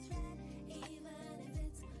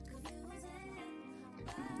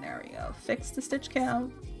 There we go. Fix the stitch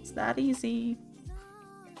count. It's that easy.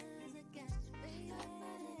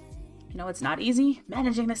 You know it's not easy?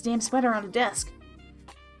 Managing this damn sweater on a desk.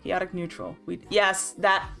 Chaotic neutral. Yes,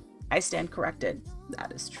 that I stand corrected.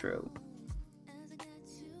 That is true.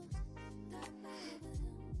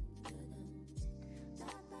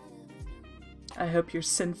 I hope your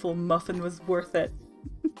sinful muffin was worth it.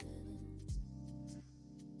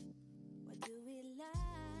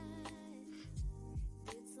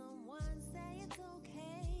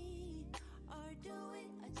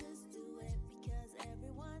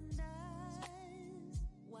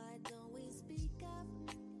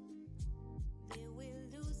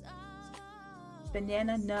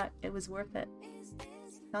 Banana nut. It was worth it.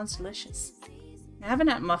 Sounds delicious. I haven't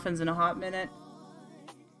had muffins in a hot minute.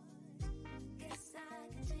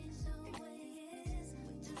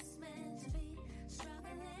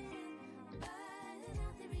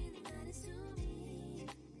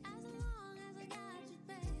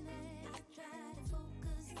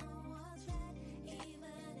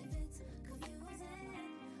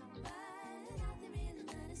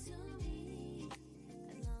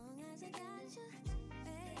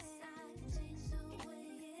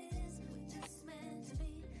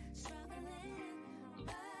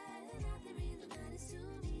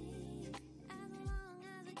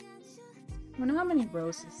 I wonder how many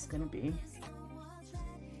rows this is gonna be.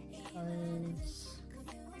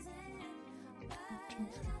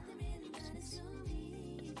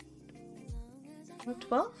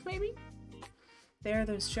 12 maybe?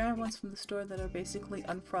 There's giant ones from the store that are basically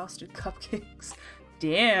unfrosted cupcakes.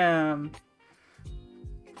 Damn!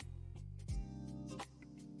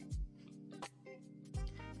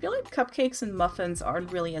 feel like cupcakes and muffins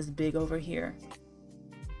aren't really as big over here.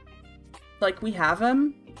 Like, we have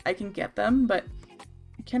them, I can get them, but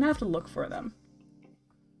you kind of have to look for them.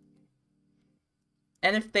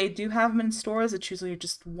 And if they do have them in stores, it's usually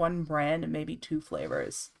just one brand and maybe 2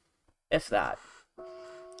 flavors. If that.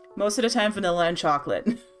 Most of the time, vanilla and chocolate.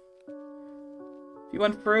 If you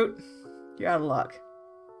want fruit, you're out of luck.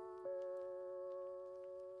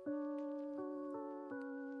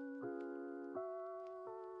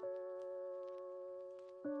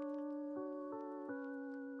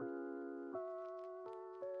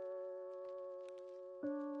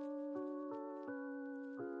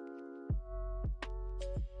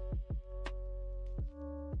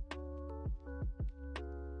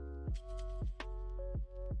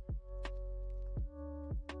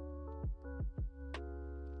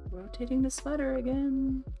 Rotating the sweater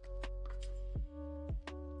again.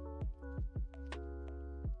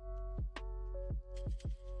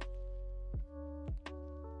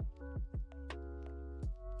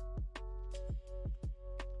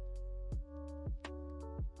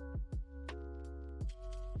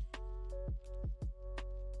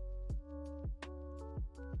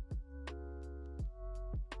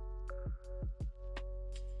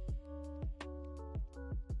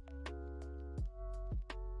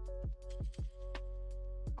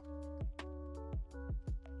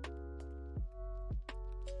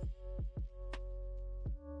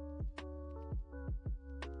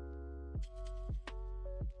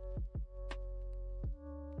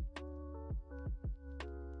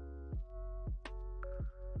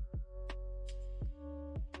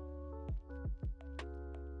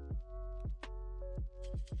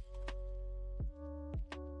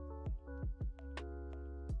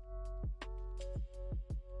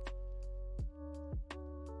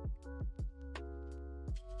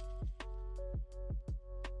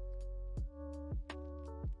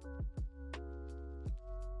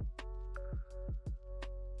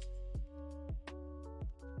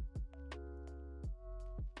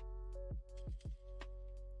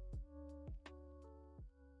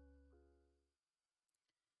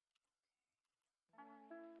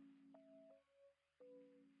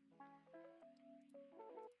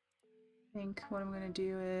 I think what I'm gonna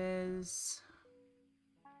do is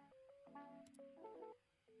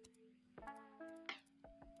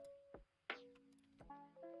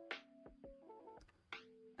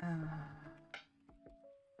uh,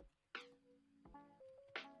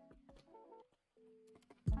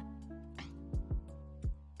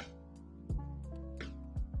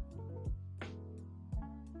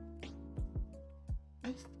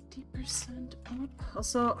 50% up.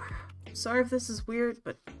 Also, sorry if this is weird,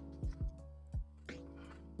 but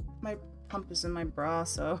my pump is in my bra,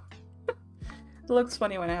 so it looks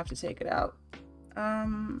funny when I have to take it out. I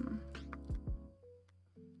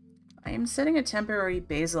am setting a temporary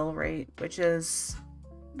basal rate, which is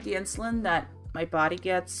the insulin that my body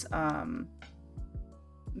gets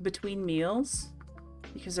between meals,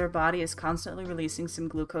 because our body is constantly releasing some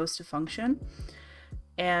glucose to function.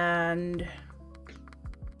 And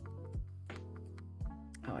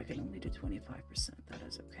oh, I can only do 25%. That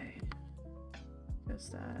is okay, because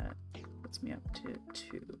that puts me up to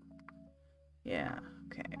 2. Yeah,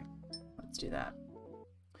 okay, let's do that.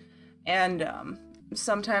 And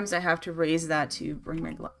sometimes I have to raise that to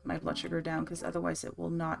bring my blood sugar down, because otherwise it will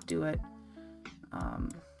not do it.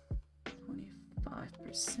 25%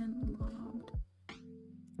 logged.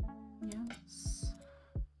 Yes.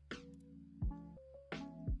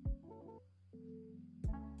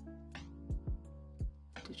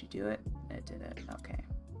 Did you do it? It did it. Okay.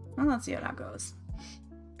 Well, let's see how that goes.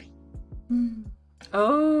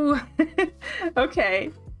 Oh,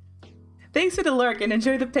 okay. Thanks for the lurk and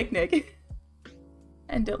enjoy the picnic.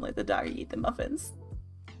 And don't let the dog eat the muffins.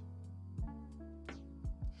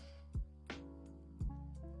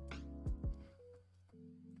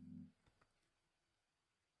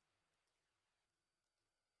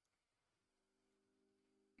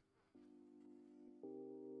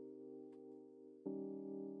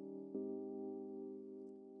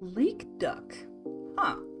 Lake duck.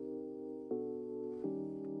 Huh.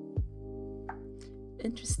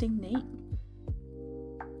 Interesting name.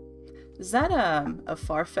 Is that a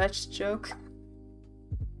far-fetched joke?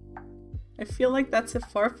 I feel like that's a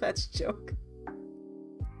far-fetched joke.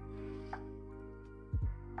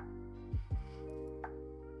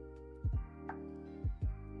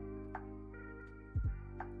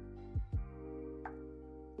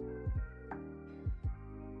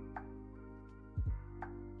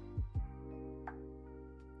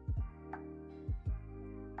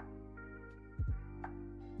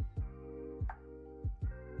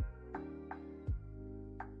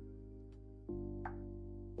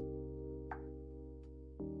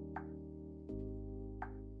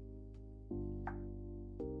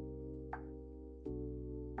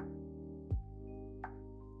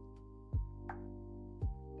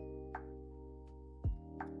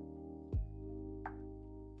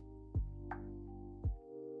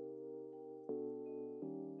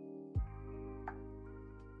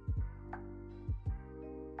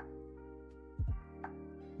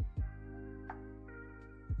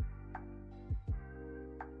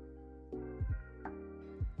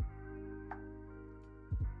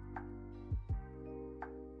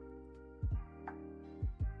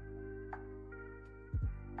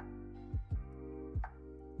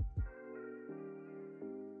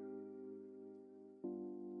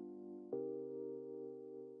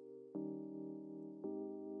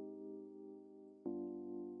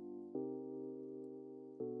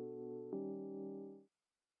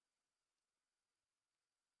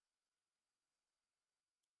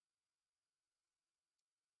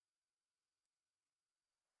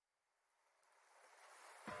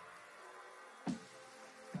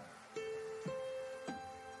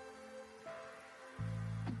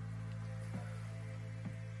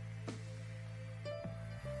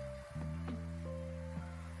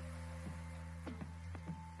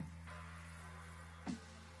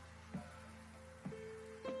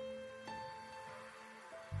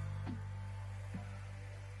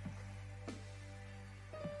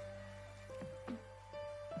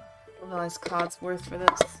 realize Codsworth for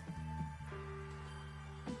this.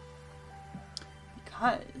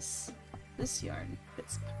 Because this yarn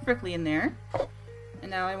fits perfectly in there.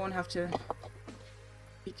 And now I won't have to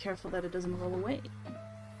be careful that it doesn't roll away.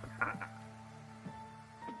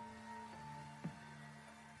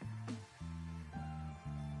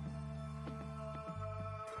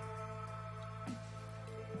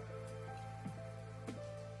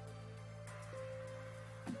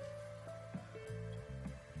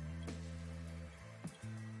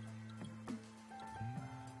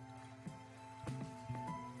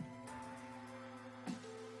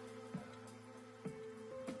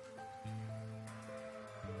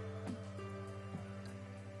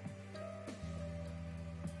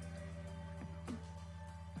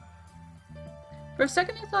 For a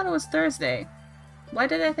second I thought it was Thursday. Why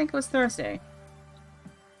did I think it was Thursday?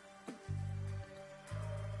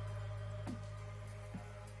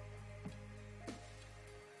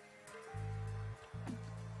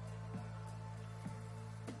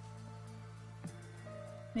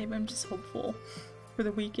 Maybe I'm just hopeful for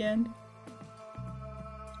the weekend.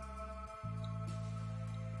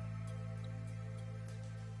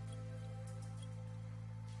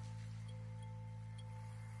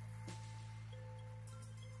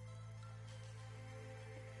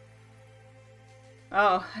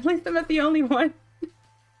 Oh, at least I'm not the only one.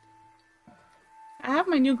 I have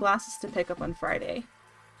my new glasses to pick up on Friday.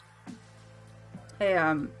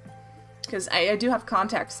 Because I do have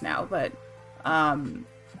contacts now, but,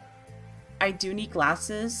 I do need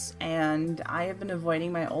glasses, and I have been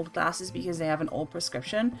avoiding my old glasses because they have an old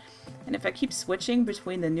prescription. And if I keep switching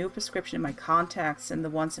between the new prescription in my contacts and the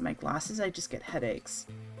ones in my glasses, I just get headaches.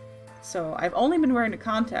 So I've only been wearing the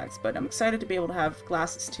contacts, but I'm excited to be able to have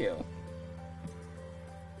glasses too.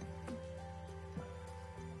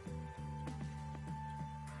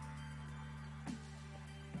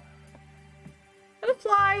 A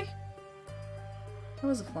fly! That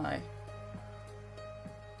was a fly.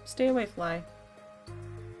 Stay away, fly.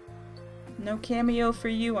 No cameo for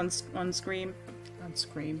you on Scream. On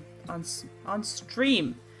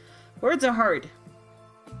stream. Words are hard.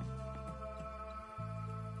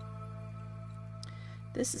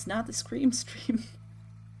 This is not the Scream stream.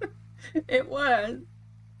 It was.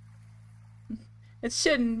 It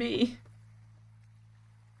shouldn't be.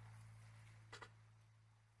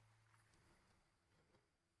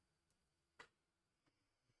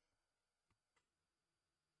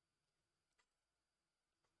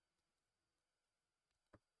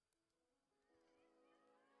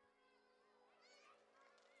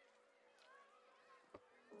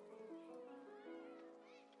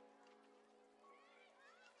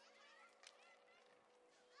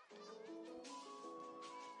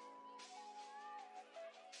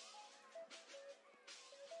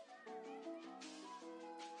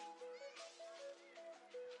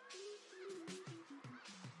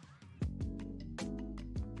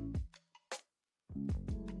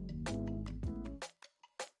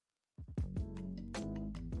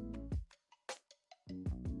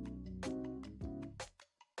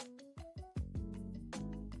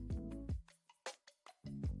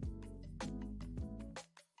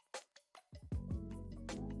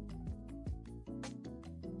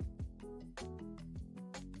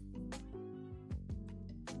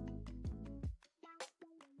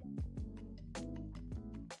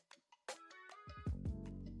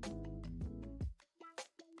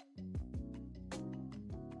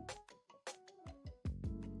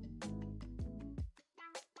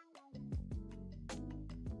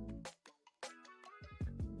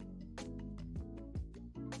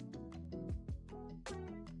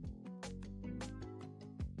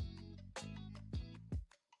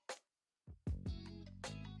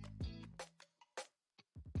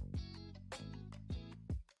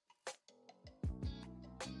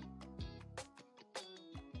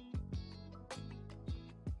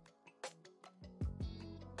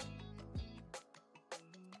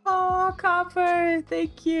 Oh, Copper,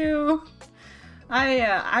 thank you.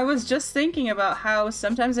 I was just thinking about how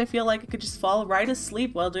sometimes I feel like I could just fall right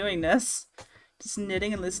asleep while doing this. Just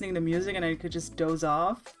knitting and listening to music and I could just doze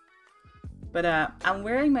off. But I'm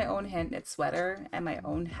wearing my own hand knit sweater and my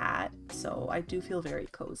own hat, so I do feel very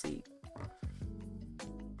cozy.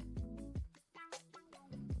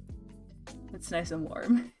 It's nice and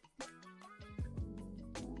warm.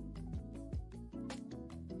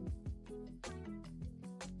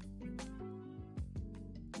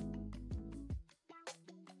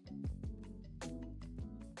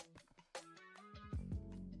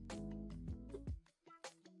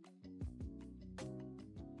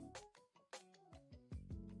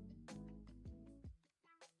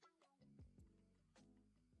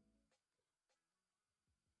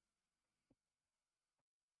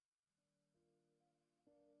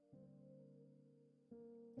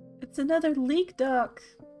 It's another leak duck.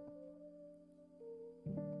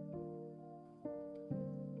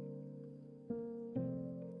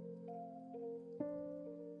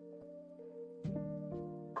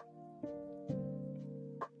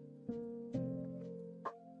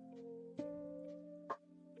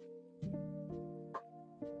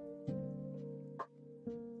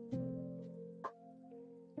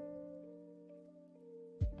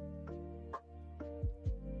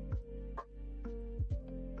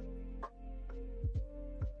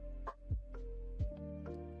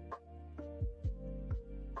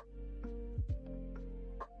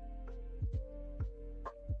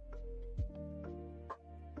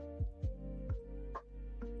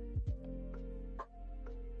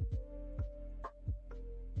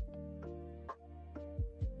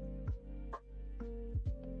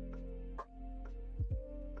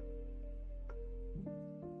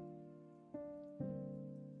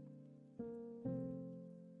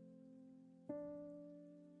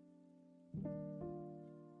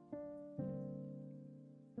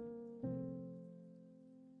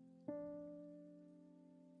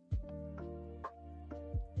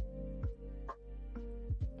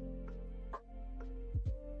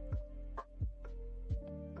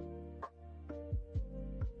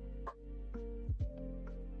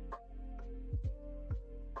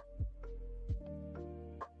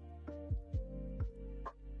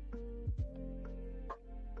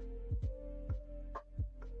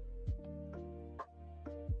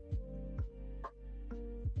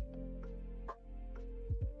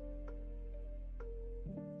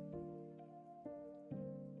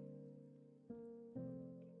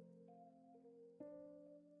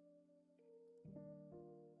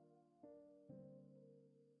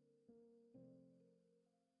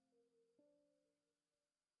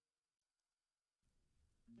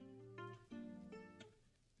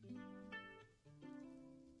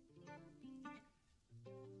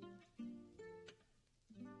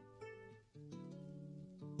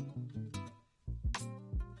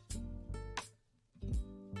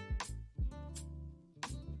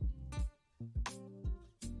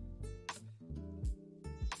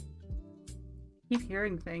 Keep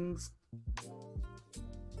hearing things.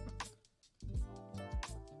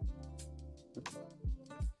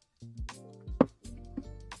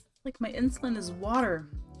 Like my insulin is water.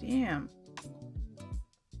 Damn.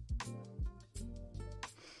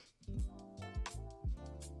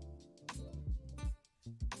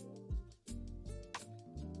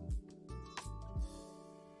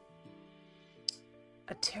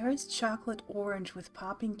 A terraced chocolate orange with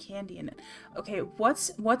popping candy in it. Okay, what's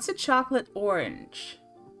a chocolate orange?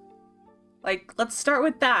 Like, let's start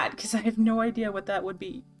with that, because I have no idea what that would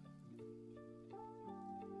be.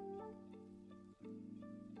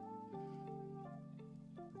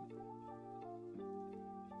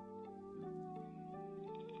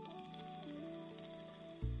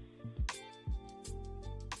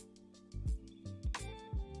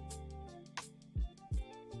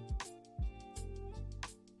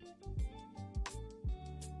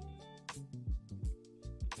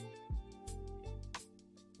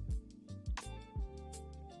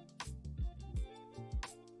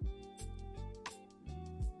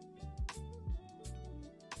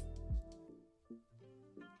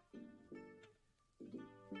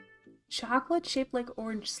 Chocolate shaped like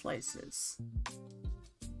orange slices.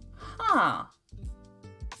 Huh.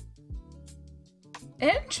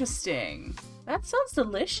 Interesting. That sounds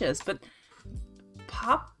delicious, but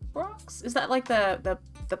Pop Rocks? Is that like the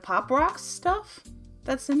Pop Rocks stuff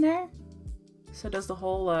that's in there? So does the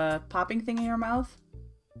whole popping thing in your mouth?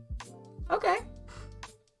 Okay.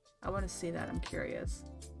 I want to see that. I'm curious.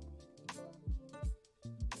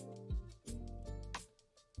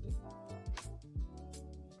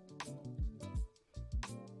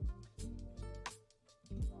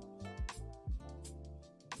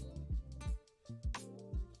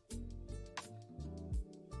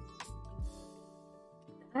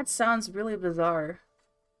 That sounds really bizarre.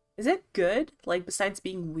 Is it good? Like, besides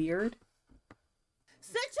being weird?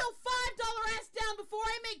 Sit your $5 ass down before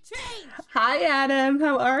I make change! Hi, Adam.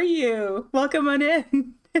 How are you? Welcome on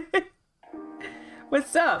in.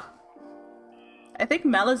 What's up? I think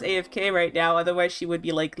Mel is AFK right now, otherwise she would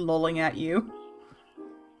be, like, lolling at you.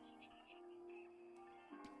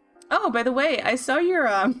 Oh, by the way, I saw your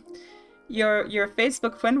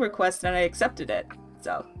Facebook friend request and I accepted it.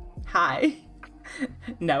 So, hi.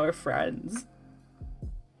 Now we're friends.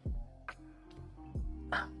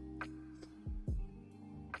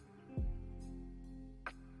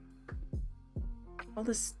 All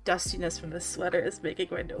this dustiness from the sweater is making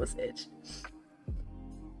my nose itch.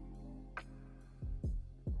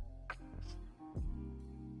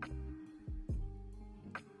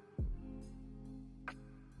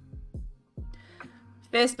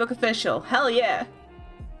 Facebook official. Hell yeah.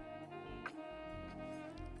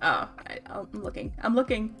 Oh, I'm looking. I'm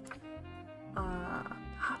looking.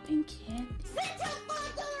 Popping candy. Sit your $5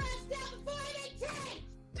 ass down before I make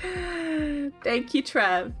change! Thank you,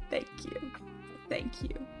 Trev. Thank you. Thank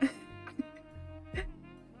you.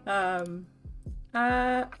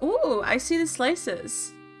 Ooh, I see the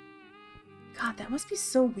slices. God, that must be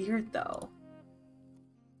so weird though.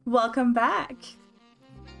 Welcome back.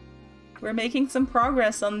 We're making some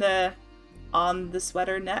progress on the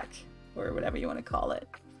sweater neck, or whatever you want to call it.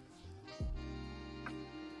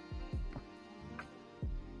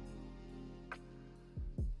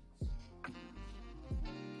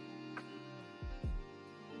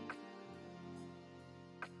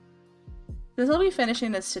 Because I'll be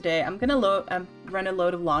finishing this today. I'm gonna run a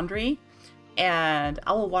load of laundry, and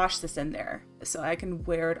I will wash this in there so I can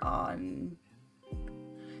wear it on.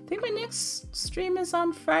 I think my next stream is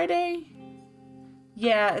on Friday.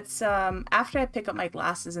 Yeah, it's after I pick up my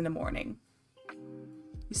glasses in the morning.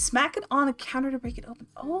 You smack it on the counter to break it open.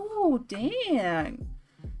 Oh, dang!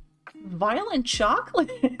 Violent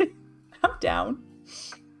chocolate. I'm down.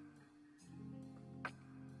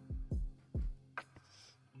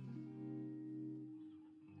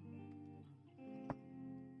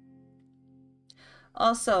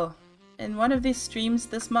 Also, in one of these streams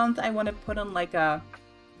this month, I want to put on like a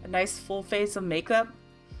nice full face of makeup,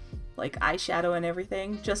 like eyeshadow and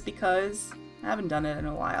everything, just because I haven't done it in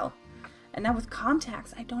a while. And now with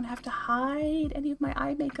contacts, I don't have to hide any of my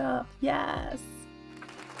eye makeup. Yes.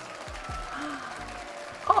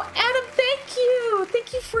 Oh, Adam, thank you.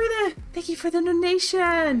 Thank you for the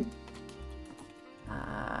donation.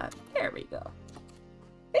 There we go.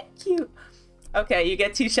 Thank you. Okay, you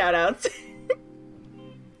get 2 shout outs.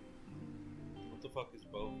 Fuck is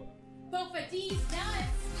Bofa? Bofa D's nuts!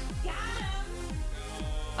 Got him!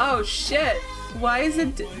 Oh shit! Why is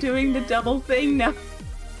it doing the double thing now?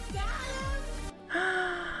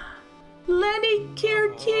 Lenny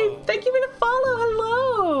Kirky, thank you for the follow.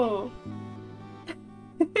 Hello.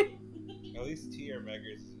 At least T or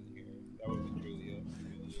Meggers is in here. That would be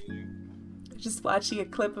Julia. Just watching a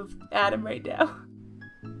clip of Adam right now.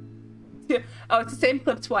 Oh, it's the same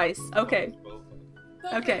clip twice. Okay.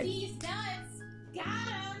 Okay. D's nuts! Got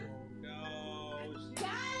him! No. Got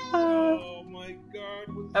him! Oh my god.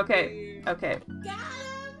 What's Okay. there? Okay. Got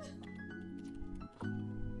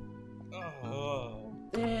him! Oh.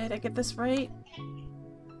 Did I get this right?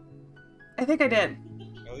 I think I did.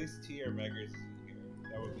 At least T or Meggers is in here.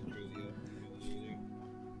 That would be Julia.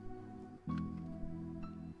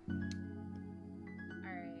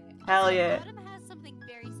 Alright. Hell yeah. Adam has something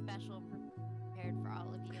very special prepared for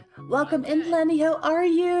all of you. Welcome in, Lenny. How are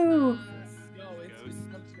you? No, it's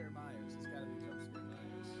Jump Scare Myers. It's gotta be Jump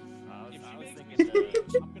Scare Myers. I was thinking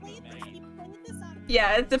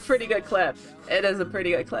Yeah, it's a pretty good clip. It is a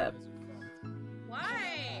pretty good clip.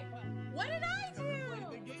 Why? What did I do?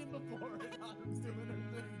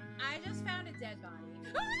 I just found a dead body.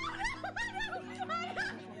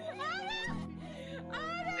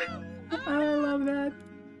 I love that.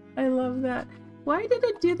 I love that. Why did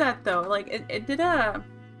it do that though? Like it did a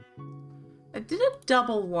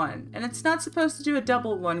double one, and it's not supposed to do a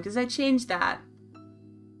double one because I changed that.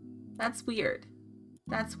 That's weird.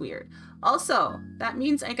 That's weird. Also, that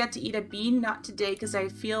means I got to eat a bean, not today, because I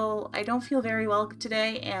don't feel very well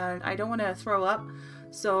today, and I don't want to throw up.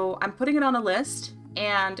 So I'm putting it on a list,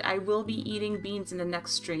 and I will be eating beans in the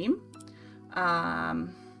next stream. Why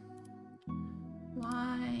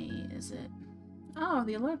is it? Oh,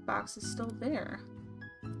 the alert box is still there.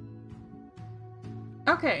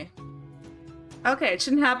 Okay. Okay, it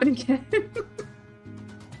shouldn't happen again.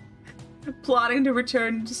 Plotting to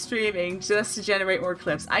return to streaming just to generate more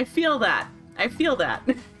clips. I feel that. I feel that.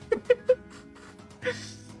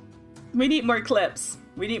 We need more clips.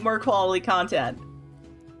 We need more quality content.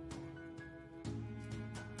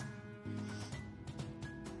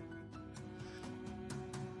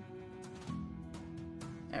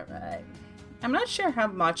 Alright. I'm not sure how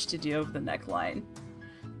much to do with the neckline.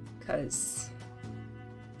 Because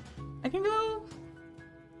I can go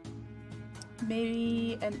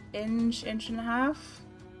maybe an inch, inch and a half.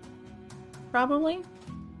 Probably.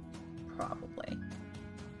 Probably.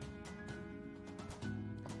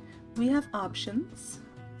 We have options.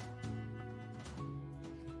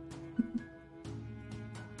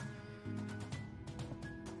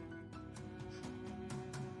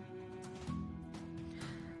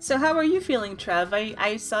 So how are you feeling, Trev?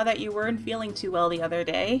 I saw that you weren't feeling too well the other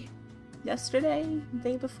day. Yesterday?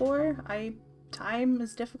 Day before? Time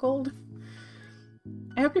is difficult.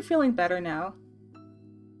 I hope you're feeling better now.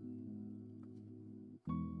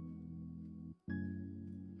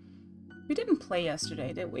 We didn't play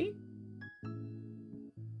yesterday, did we?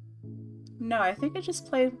 No, I think I just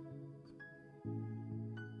played...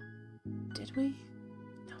 Did we?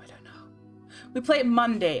 No, I don't know. We played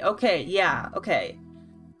Monday. Okay, yeah, okay.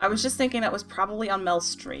 I was just thinking that was probably on Mel's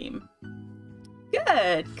stream.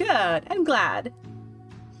 Good, good. I'm glad.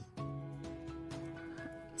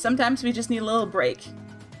 Sometimes we just need a little break.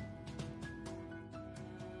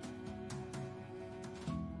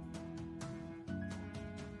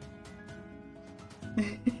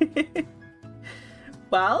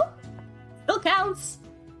 Well, still counts.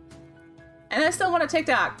 And I still want a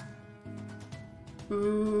TikTok.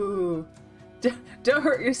 Ooh. Don't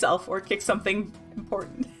hurt yourself or kick something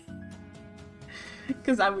important.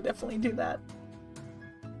 Because I would definitely do that.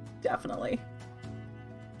 Definitely.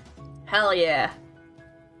 Hell yeah.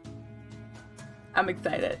 I'm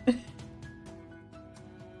excited.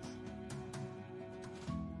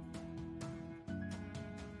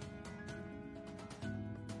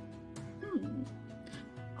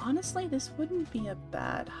 Honestly, this wouldn't be a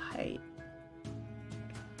bad height.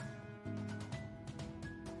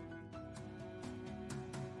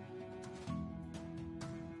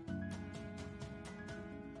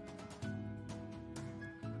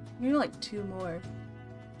 Maybe like 2 more.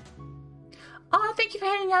 Oh, thank you for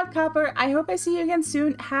hanging out, Copper. I hope I see you again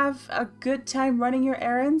soon. Have a good time running your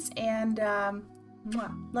errands, and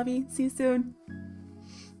mwah, love you. See you soon.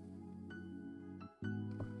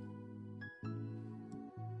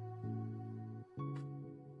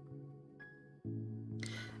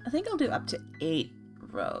 I think I'll do up to 8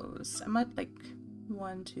 rows. I'm at like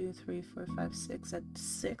 1, 2, 3, 4, 5, 6 at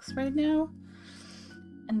 6 right now.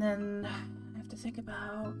 And then I have to think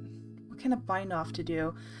about what kind of bind off to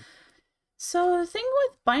do. So the thing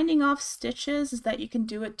with binding off stitches is that you can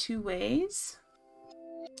do it 2 ways.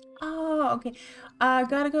 Oh, okay.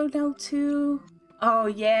 Gotta go now to... Oh,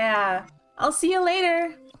 yeah. I'll see you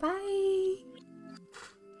later. Bye.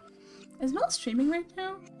 Is Mel streaming right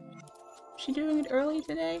now? Is she doing it early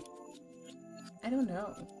today? I don't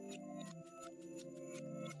know.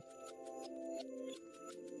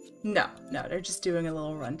 No, they're just doing a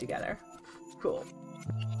little run together. Cool.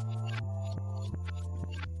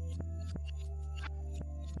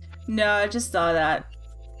 No, I just saw that.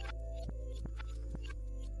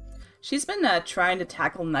 She's been trying to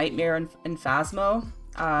tackle Nightmare and Phasmo.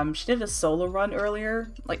 She did a solo run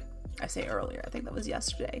earlier. Like, I say earlier, I think that was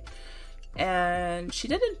yesterday. And she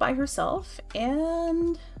did it by herself,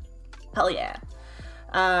 and hell yeah.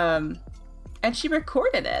 And she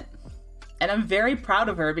recorded it. And I'm very proud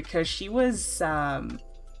of her because she was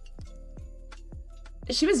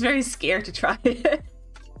very scared to try it.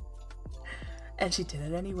 And she did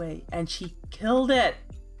it anyway, and she killed it.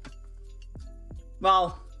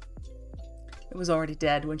 Well, it was already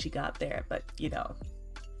dead when she got there, but you know,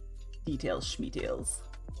 details, schmeetails.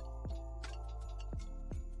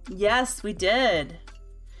 Yes, we did.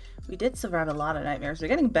 We did survive a lot of nightmares. We're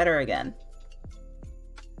getting better again.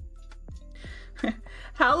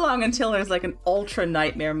 How long until there's like an ultra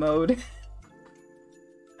nightmare mode?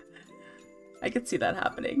 I could see that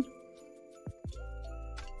happening.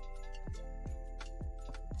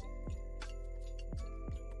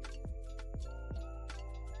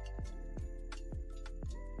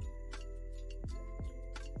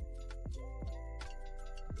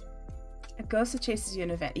 A ghost that chases you in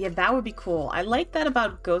an event. Yeah, that would be cool. I like that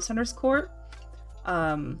about Ghost Hunter's Court.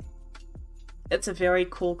 It's a very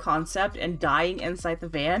cool concept, and dying inside the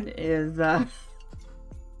van is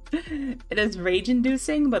it is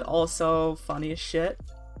rage-inducing, but also funny as shit.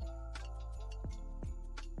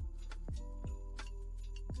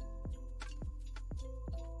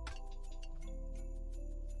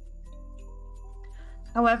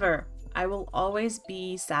 However, I will always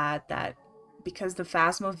be sad that because the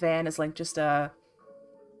Phasmo van is like just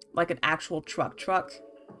like an actual truck.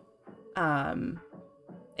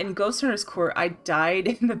 In Ghost Hunter's Court, I died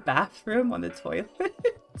in the bathroom on the toilet.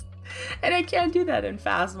 And I can't do that in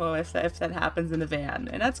Phasmo if that happens in the van.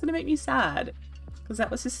 And that's gonna make me sad. Because that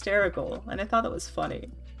was hysterical, and I thought that was funny.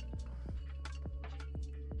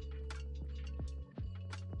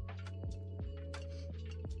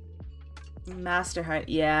 Master height,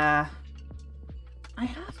 yeah. I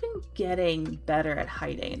have been getting better at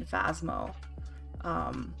hiding in Phasmo.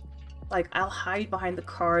 Like, I'll hide behind the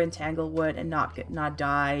car in Tanglewood and not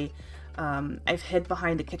die. I've hid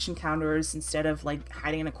behind the kitchen counters instead of, like,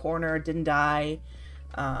 hiding in a corner, didn't die.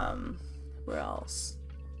 Where else?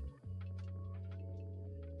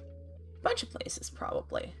 Bunch of places,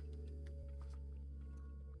 probably.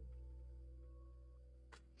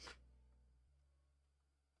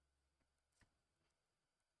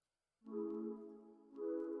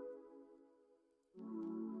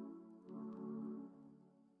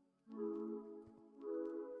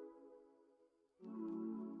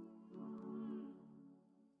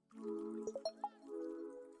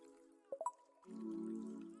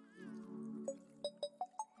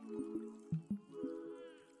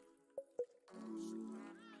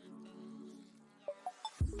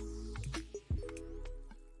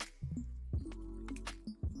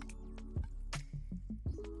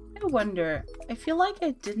 wonder, I feel like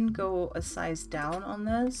I didn't go a size down on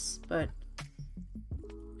this, but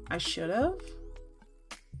I should have.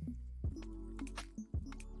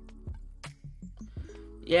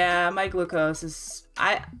 Yeah, my glucose is...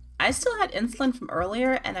 I still had insulin from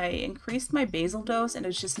earlier, and I increased my basal dose, and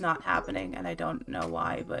it's just not happening, and I don't know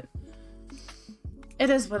why, but it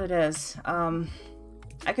is what it is.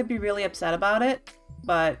 I could be really upset about it,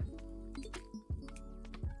 but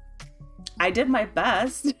I did my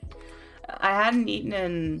best. I hadn't eaten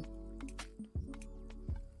in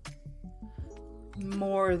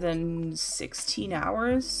more than 16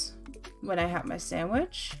 hours when I had my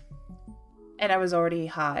sandwich. And I was already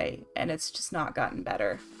high, and it's just not gotten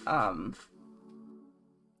better. I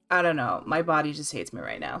don't know. My body just hates me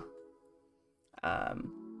right now. I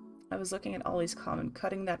was looking at Ollie's comment.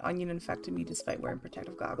 Cutting that onion infected me despite wearing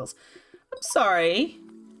protective goggles. I'm sorry.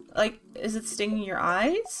 Like, is it stinging your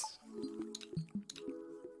eyes?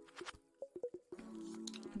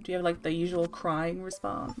 Do you have, like, the usual crying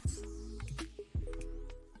response?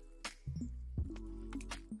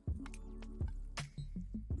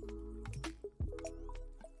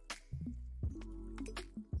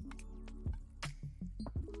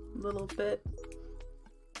 Little bit.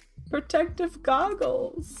 Protective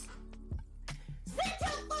goggles.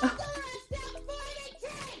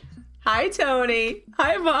 Hi, Tony.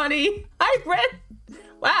 Hi, Bonnie. Hi, Brett.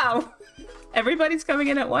 Wow. Everybody's coming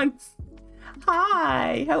in at once.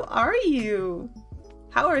 Hi. How are you?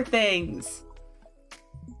 How are things?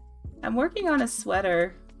 I'm working on a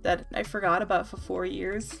sweater that I forgot about for 4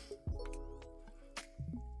 years.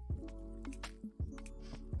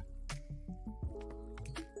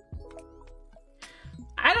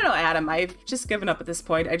 I don't know, Adam. I've just given up at this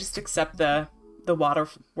point. I just accept the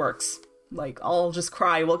waterworks. Like, I'll just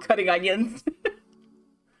cry while cutting onions.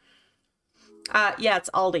 Yeah, it's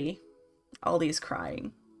Aldi. Aldi's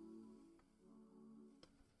crying.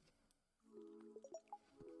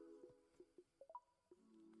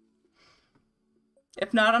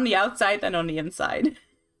 If not on the outside, then on the inside.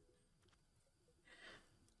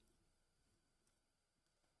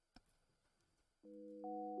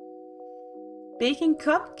 Baking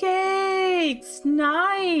cupcakes!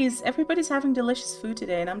 Nice! Everybody's having delicious food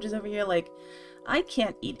today, and I'm just over here like, I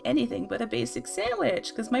can't eat anything but a basic sandwich,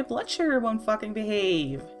 because my blood sugar won't fucking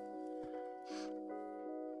behave.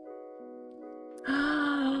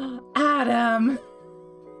 Adam!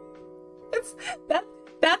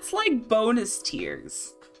 That's like bonus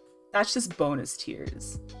tears. That's just bonus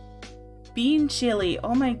tears. Bean chili.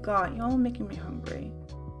 Oh my god, y'all are making me hungry.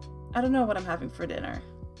 I don't know what I'm having for dinner.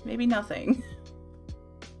 Maybe nothing.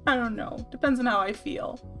 I don't know. Depends on how I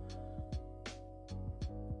feel.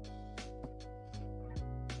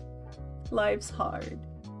 Life's hard.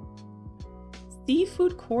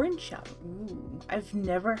 Seafood corn chowder. Ooh, I've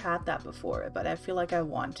never had that before, but I feel like I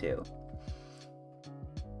want to.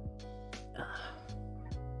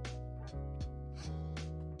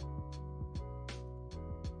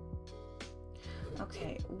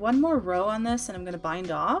 Okay, one more row on this and I'm going to bind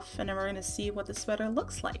off, and then we're going to see what the sweater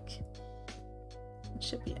looks like. It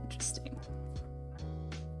should be interesting.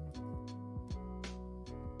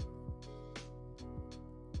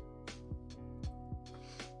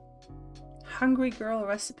 Hungry girl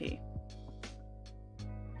recipe.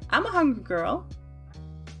 I'm a hungry girl,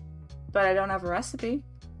 but I don't have a recipe.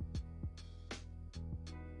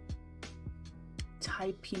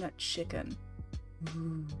 Thai peanut chicken.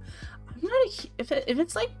 Ooh. I'm not a, if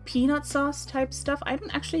it's like peanut sauce type stuff, I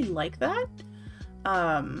don't actually like that.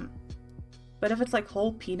 But if it's like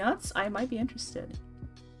whole peanuts, I might be interested.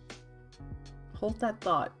 Hold that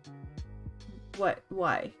thought. What?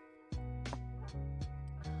 Why?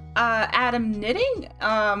 Adam, knitting?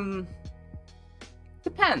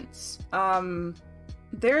 Depends.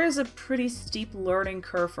 There is a pretty steep learning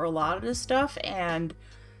curve for a lot of this stuff, and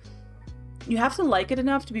you have to like it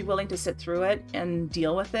enough to be willing to sit through it and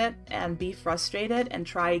deal with it and be frustrated and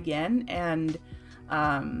try again, and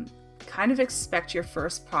kind of expect your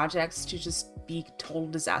first projects to just be total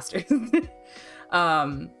disasters.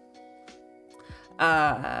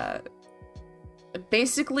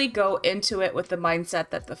 Basically go into it with the mindset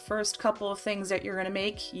that the first couple of things that you're going to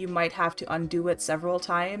make, you might have to undo it several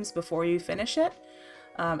times before you finish it.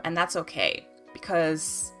 And that's okay,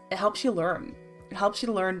 because it helps you learn. It helps you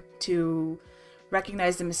to learn to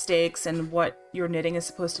recognize the mistakes and what your knitting is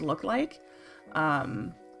supposed to look like.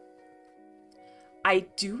 I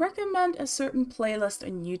do recommend a certain playlist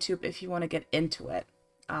on YouTube if you want to get into it.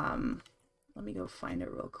 Let me go find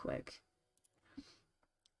it real quick,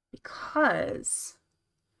 because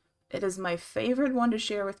it is my favorite one to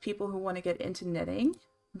share with people who want to get into knitting.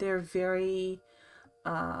 They're very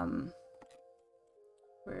Where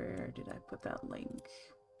did I put that link?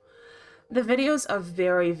 The videos are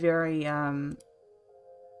very, very,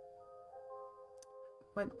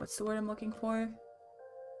 what's the word I'm looking for?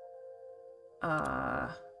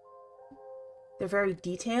 They're very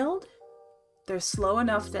detailed. They're slow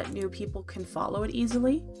enough that new people can follow it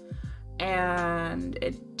easily. And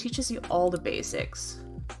it teaches you all the basics.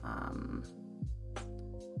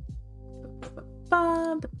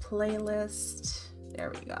 The playlist.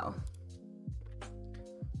 There we go.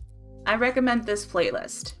 I recommend this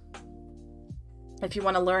playlist if you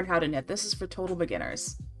want to learn how to knit. This is for total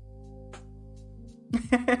beginners.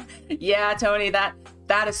 Yeah, Tony, that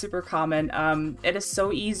is super common. It is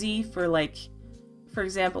so easy for, like, for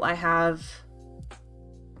example, I have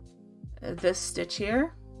this stitch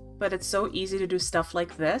here, but it's so easy to do stuff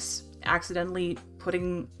like this, accidentally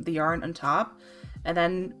putting the yarn on top, and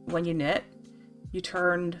then when you knit, you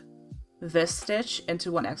turned this stitch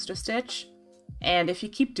into one extra stitch. And if you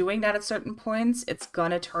keep doing that at certain points, it's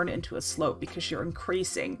gonna turn into a slope because you're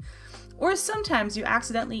increasing. Or sometimes you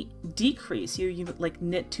accidentally decrease. You like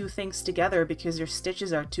knit two things together because your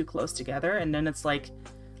stitches are too close together, and then it's like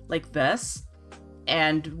this.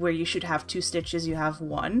 And where you should have two stitches, you have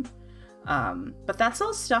one. But that's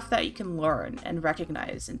all stuff that you can learn and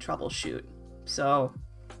recognize and troubleshoot. So,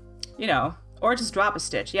 you know, or just drop a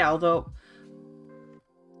stitch. Yeah, although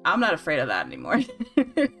I'm not afraid of that anymore.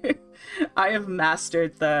 I have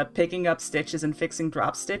mastered the picking up stitches and fixing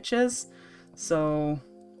drop stitches, so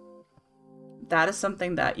that is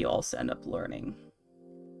something that you also end up learning.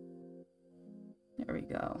 There we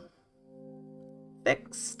go.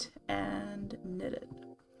 Fixed and knitted.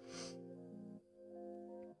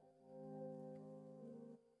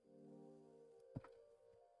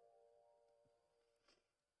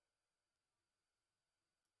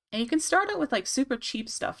 And you can start out with like super cheap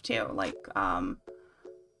stuff too. Like, I'm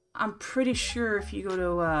pretty sure if you go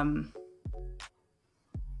to,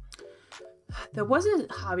 there was a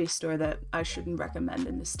hobby store that I shouldn't recommend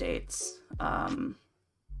in the States.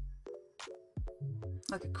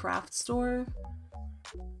 Like a craft store.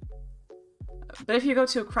 But if you go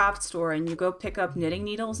to a craft store and you go pick up knitting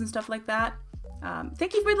needles and stuff like that,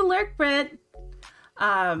 thank you for the lurk, Britt.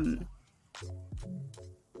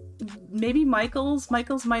 Maybe Michael's might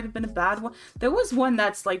have been a bad one. There was one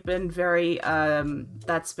that's like been very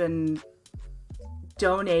that's been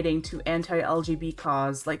donating to anti-LGBT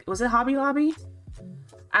cause. Like, was it Hobby Lobby?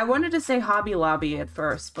 I wanted to say Hobby Lobby at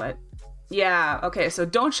first, but yeah, okay, so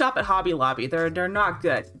don't shop at Hobby Lobby. They're not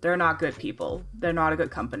good. They're not good people. They're not a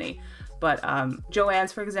good company. But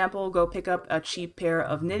Joann's, for example, go pick up a cheap pair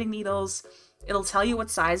of knitting needles. It'll tell you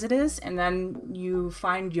what size it is, and then you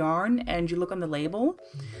find yarn and you look on the label.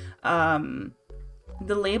 The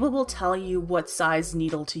label will tell you what size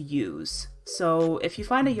needle to use. So if you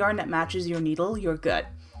find a yarn that matches your needle, you're good.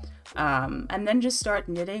 And then just start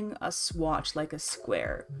knitting a swatch, like a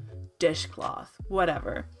square, dishcloth,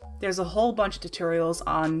 whatever. There's a whole bunch of tutorials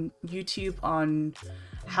on YouTube on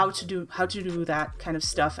how to do that kind of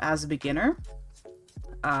stuff as a beginner.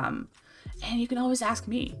 And you can always ask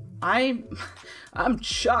me. I'm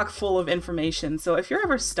chock full of information, so if you're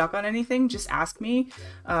ever stuck on anything, just ask me.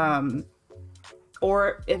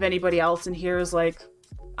 Or if anybody else in here is like,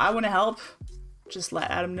 I want to help, just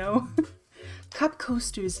let Adam know. Cup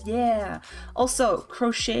coasters, yeah. Also,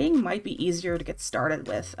 crocheting might be easier to get started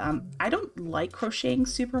with. I don't like crocheting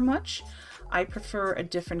super much. I prefer a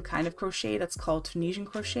different kind of crochet that's called Tunisian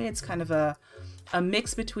crochet. It's kind of a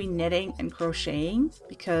mix between knitting and crocheting,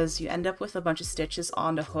 because you end up with a bunch of stitches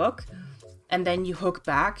on the hook, and then you hook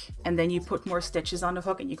back, and then you put more stitches on the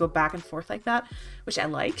hook, and you go back and forth like that, which I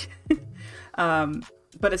like.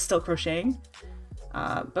 But it's still crocheting.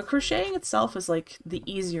 But crocheting itself is like the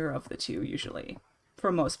easier of the two, usually,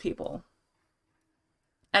 for most people.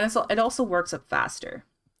 And it also works up faster.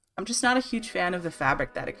 I'm just not a huge fan of the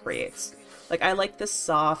fabric that it creates. Like, I like the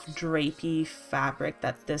soft, drapey fabric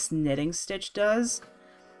that this knitting stitch does.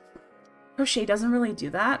 Crochet doesn't really do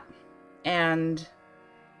that. And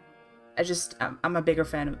I'm a bigger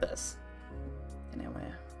fan of this. And I want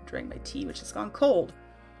to drink my tea, which has gone cold.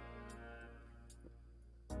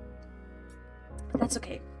 But that's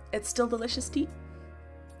okay. It's still delicious tea.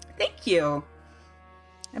 Thank you.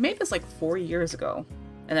 I made this like 4 years ago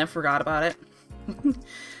and then forgot about it.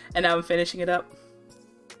 And now I'm finishing it up.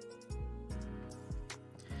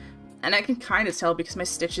 And I can kind of tell because my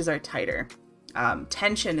stitches are tighter.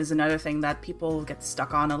 Tension is another thing that people get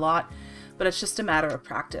stuck on a lot, but it's just a matter of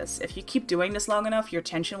practice. If you keep doing this long enough, your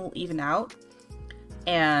tension will even out,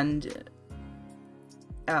 and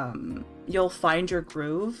you'll find your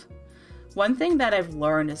groove. One thing that I've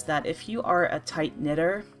learned is that if you are a tight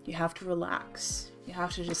knitter, you have to relax. You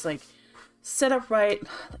have to just like sit upright,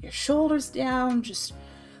 let your shoulders down, just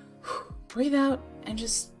breathe out and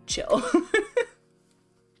just chill.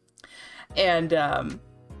 And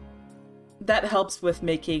that helps with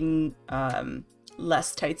making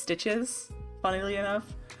less tight stitches, funnily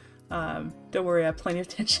enough. Don't worry, I have plenty of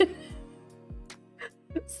tension.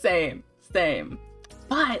 Same.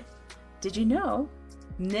 But did you know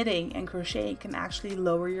knitting and crocheting can actually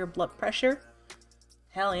lower your blood pressure?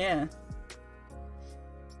 Hell yeah.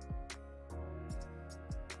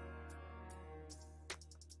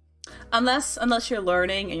 Unless you're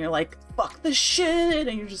learning and you're like, fuck this shit,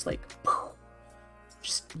 and you're just like,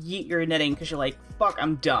 just yeet your knitting because you're like, fuck,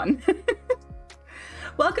 I'm done.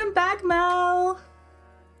 Welcome back, Mel.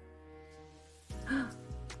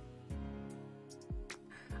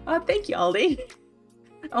 Oh, thank you, Aldi.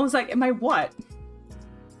 I was like, am I what?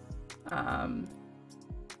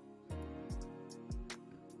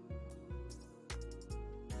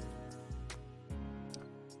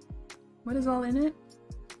 What is all in it?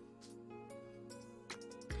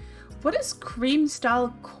 What is cream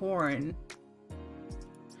style corn?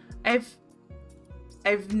 I've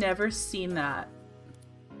never seen that.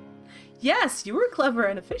 Yes, you were clever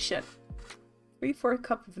and efficient. 3/4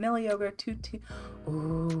 cup of vanilla yogurt, 2 tea.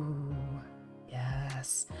 Ooh,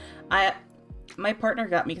 yes. My partner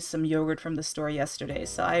got me some yogurt from the store yesterday,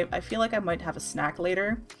 so I feel like I might have a snack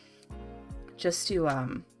later, just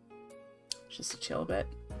to chill a bit.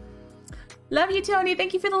 Love you, Tony.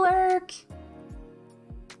 Thank you for the lurk.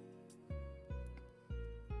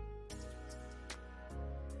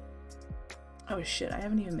 Oh shit, I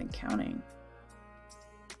haven't even been counting.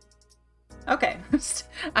 Okay,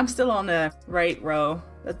 I'm still on the right row.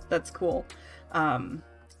 That's cool. I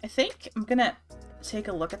think I'm gonna take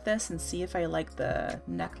a look at this and see if I like the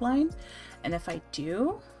neckline. And if I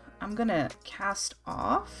do, I'm gonna cast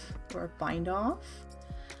off or bind off.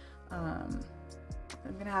 I'm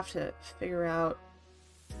gonna have to figure out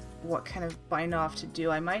what kind of bind off to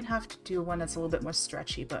do. I might have to do one that's a little bit more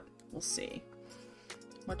stretchy, but we'll see.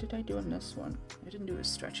 What did I do in this one? I didn't do a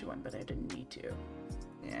stretchy one, but I didn't need to.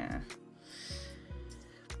 Yeah.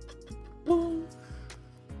 Boom.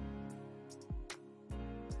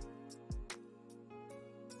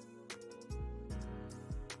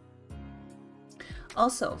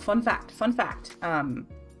 Also, fun fact.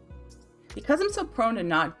 Because I'm so prone to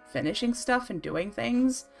not finishing stuff and doing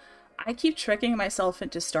things, I keep tricking myself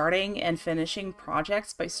into starting and finishing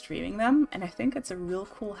projects by streaming them, and I think it's a real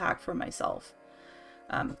cool hack for myself.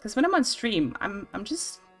 Because when I'm on stream, I'm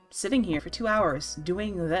just sitting here for 2 hours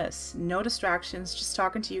doing this. No distractions, just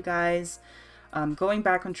talking to you guys, going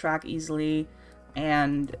back on track easily.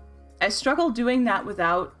 And I struggle doing that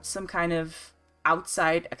without some kind of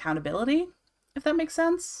outside accountability, if that makes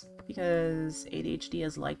sense, because ADHD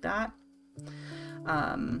is like that.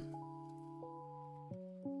 And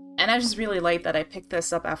I just really like that I picked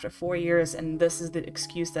this up after 4 years, and this is the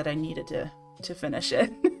excuse that I needed to finish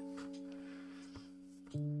it.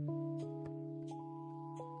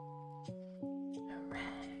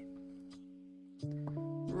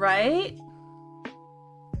 Right?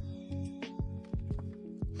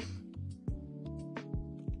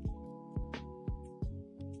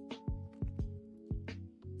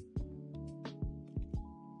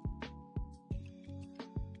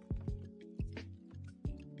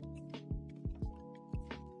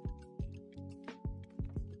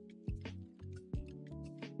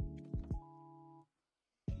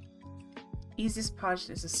 Easiest project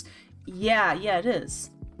is this. Yeah, it is.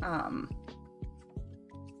 I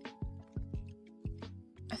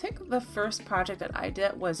think the first project that I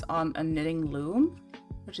did was on a knitting loom,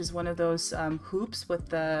 which is one of those hoops with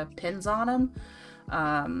the pins on them.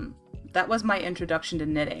 That was my introduction to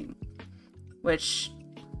knitting, which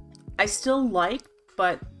I still like,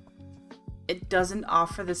 but it doesn't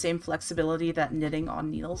offer the same flexibility that knitting on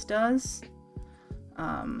needles does.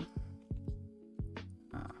 I am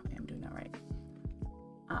doing that right.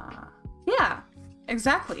 Yeah,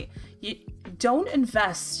 exactly. You don't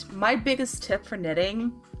invest. My biggest tip for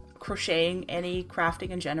knitting, crocheting, any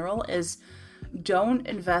crafting in general is don't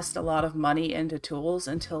invest a lot of money into tools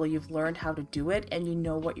until you've learned how to do it and you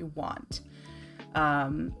know what you want.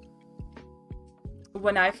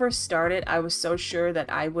 When I first started, I was so sure that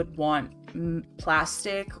I would want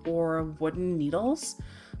plastic or wooden needles,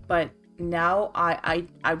 but now I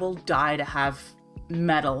will die to have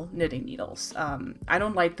metal knitting needles. I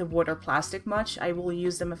don't like the wood or plastic much. I will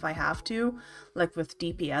use them if I have to. Like with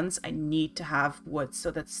DPNs, I need to have wood so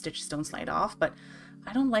that stitches don't slide off, but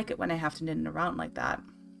I don't like it when I have to knit around like that,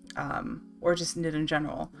 or just knit in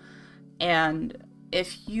general. And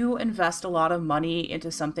if you invest a lot of money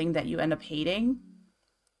into something that you end up hating,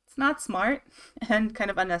 it's not smart and kind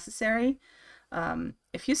of unnecessary.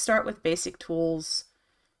 If you start with basic tools,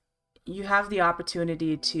 you have the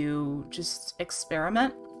opportunity to just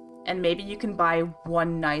experiment, and maybe you can buy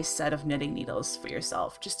one nice set of knitting needles for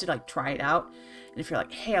yourself just to like try it out. And if you're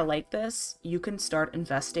like, hey, I like this, you can start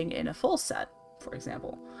investing in a full set, for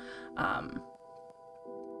example.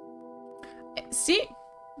 See,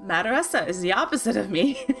 Madarasa is the opposite of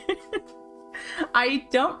me. I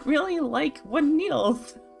don't really like wooden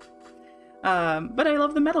needles. But I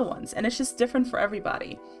love the metal ones, and it's just different for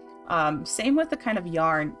everybody. Same with the kind of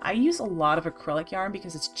yarn. I use a lot of acrylic yarn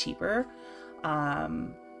because it's cheaper.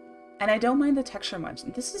 And I don't mind the texture much.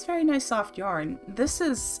 This is very nice soft yarn. This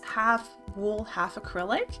is half wool, half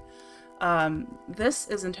acrylic. This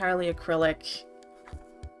is entirely acrylic.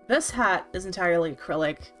 This hat is entirely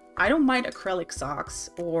acrylic. I don't mind acrylic socks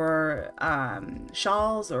or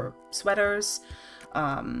shawls or sweaters.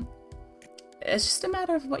 It's just a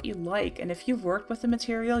matter of what you like, and if you've worked with the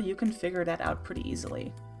material, you can figure that out pretty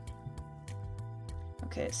easily.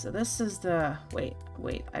 Okay, so this is the...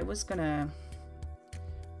 Wait, I was gonna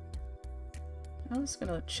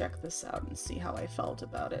check this out and see how I felt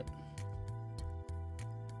about it.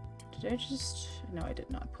 Did I just... No, I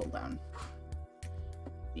did not pull down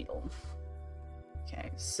needle.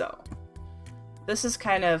 Okay, so this is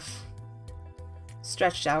kind of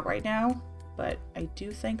stretched out right now, but I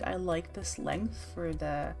do think I like this length for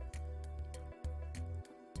the...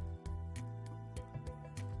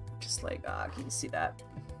 Just like, can you see that?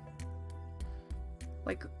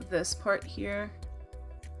 Like this part here,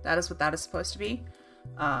 that is what that is supposed to be.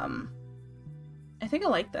 I think I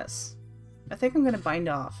like this. I think I'm gonna bind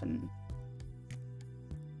off and...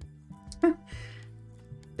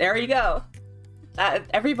 There you go.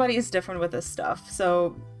 Everybody is different with this stuff,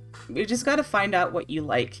 so you just gotta find out what you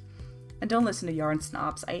like. And don't listen to yarn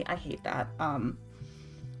snobs. I hate that.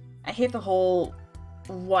 I hate the whole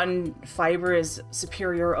one fiber is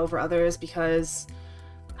superior over others, because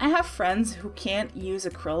I have friends who can't use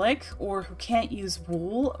acrylic, or who can't use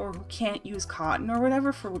wool, or who can't use cotton or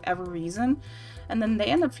whatever for whatever reason, and then they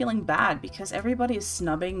end up feeling bad because everybody is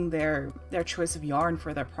snubbing their choice of yarn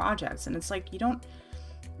for their projects. And it's like, you don't...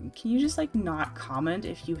 Can you just like not comment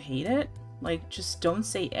if you hate it? Like, just don't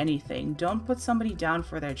say anything. Don't put somebody down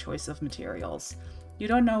for their choice of materials. You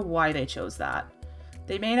don't know why they chose that.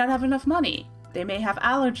 They may not have enough money. They may have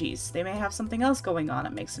allergies. They may have something else going on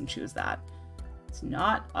that makes them choose that. It's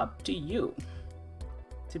not up to you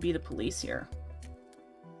to be the police here.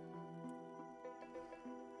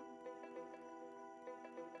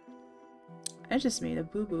 I just made a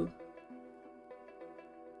boo-boo.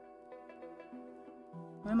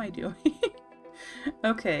 What am I doing?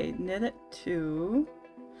 Okay, knit it to...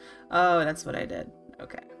 Oh, that's what I did.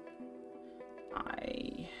 Okay.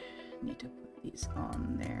 I need to put these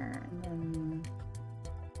on there and then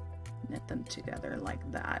knit them together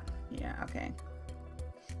like that. Yeah, okay.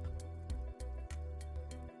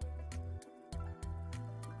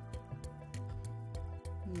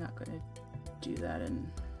 I'm not gonna do that in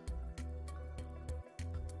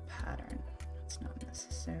pattern. It's not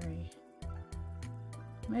necessary.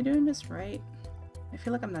 Am I doing this right? I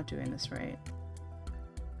feel like I'm not doing this right.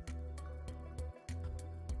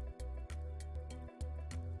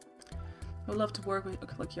 I would love to work with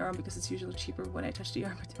acrylic yarn because it's usually cheaper. When I touch the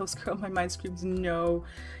yarn, my toes curl, my mind screams no.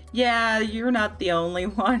 Yeah, you're not the only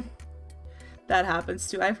one that happens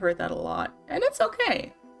to. I've heard that a lot. And it's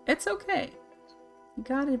okay. It's okay. You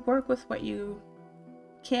gotta work with what you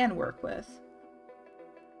can work with.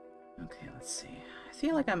 Okay, let's see. I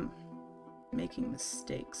feel like I'm making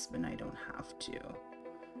mistakes, but I don't have to.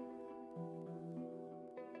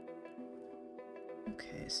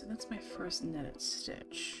 Okay, so that's my first knitted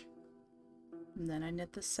stitch. And then I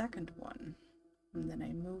knit the second one. And then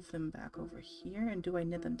I move them back over here. And do I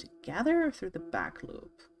knit them together or through the back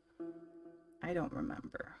loop? I don't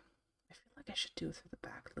remember. I feel like I should do it through the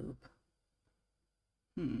back loop.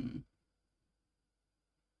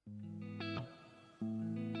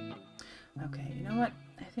 Okay, you know what?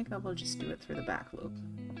 I think I will just do it through the back loop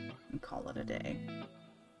and call it a day.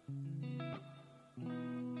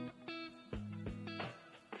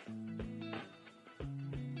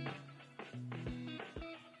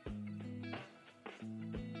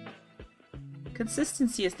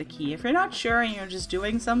 Consistency is the key. If you're not sure and you're just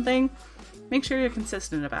doing something, make sure you're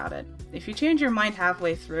consistent about it. If you change your mind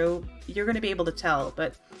halfway through, you're going to be able to tell,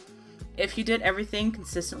 but if you did everything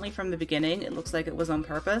consistently from the beginning, it looks like it was on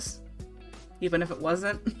purpose. Even if it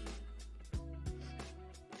wasn't.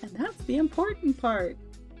 And that's the important part.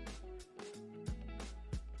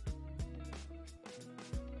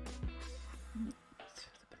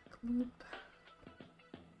 Oop.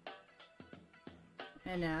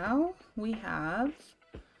 And now we have,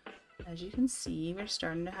 as you can see, we're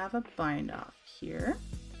starting to have a bind off here.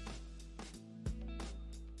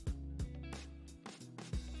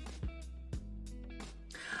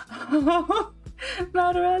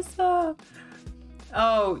 Madrasa!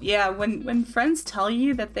 Oh, yeah, when friends tell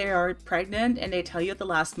you that they are pregnant and they tell you at the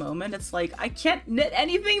last moment, it's like, I can't knit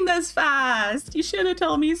anything this fast! You should have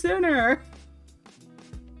told me sooner!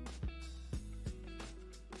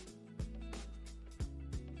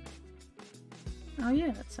 Oh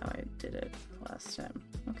yeah, that's how I did it last time.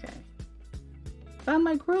 Okay. Found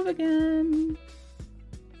my groove again!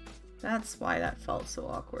 That's why that felt so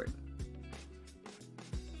awkward.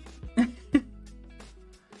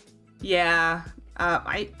 Yeah,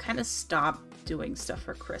 I kind of stopped doing stuff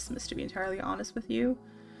for Christmas, to be entirely honest with you.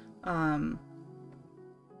 I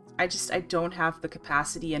don't have the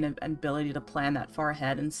capacity and ability to plan that far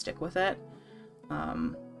ahead and stick with it.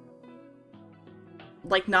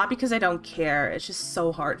 Like, not because I don't care, it's just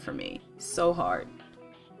so hard for me. So hard.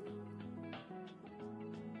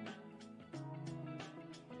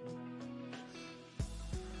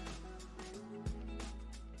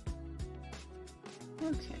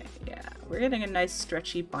 Okay, yeah. We're getting a nice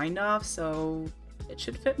stretchy bind off, so it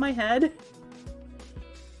should fit my head.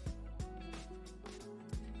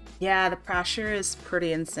 Yeah, the pressure is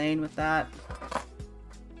pretty insane with that.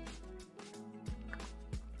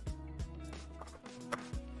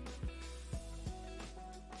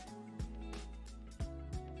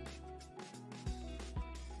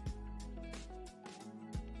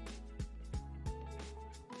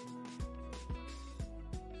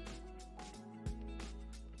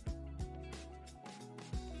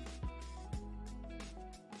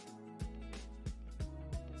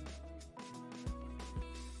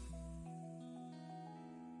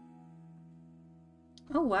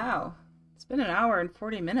 Oh wow, it's been an hour and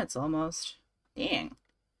 40 minutes almost. Dang,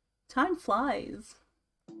 time flies.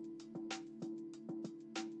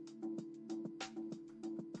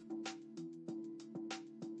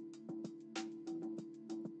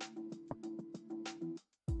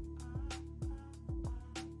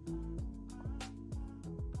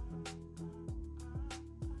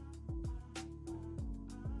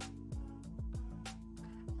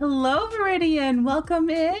 Hello, Viridian! Welcome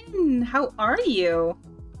in! How are you?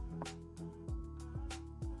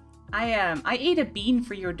 I ate a bean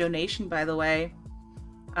for your donation, by the way.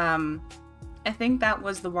 I think that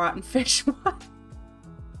was the rotten fish one.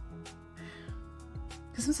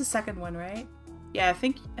 This was the second one, right? Yeah, I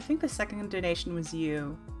think the second donation was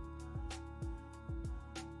you.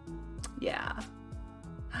 Yeah.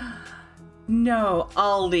 No,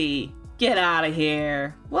 Aldi! Get out of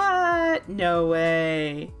here! What? No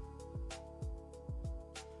way!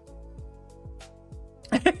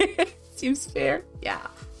 Seems fair. Yeah.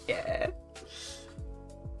 Yeah.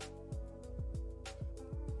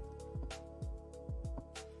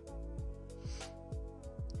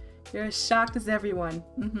 You're as shocked as everyone.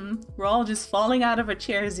 We're all just falling out of our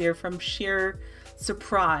chairs here from sheer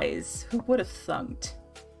surprise. Who would have thunked?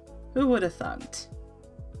 Who would have thunked?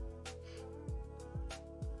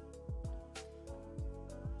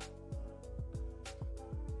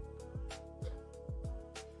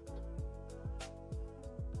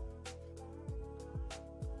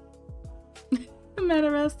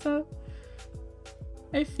 Madaresta.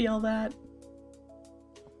 I feel that.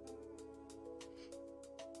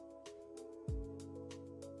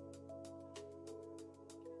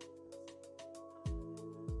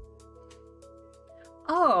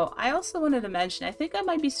 Oh, I also wanted to mention, I think I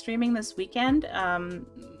might be streaming this weekend. I'm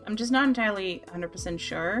just not entirely 100%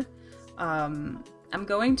 sure. I'm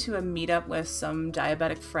going to a meetup with some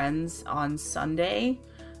diabetic friends on Sunday.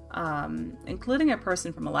 Including a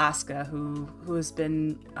person from Alaska who has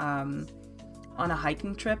been on a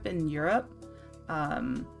hiking trip in Europe.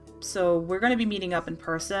 So we're going to be meeting up in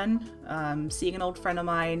person, seeing an old friend of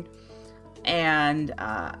mine, and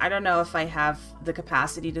I don't know if I have the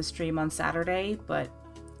capacity to stream on Saturday, but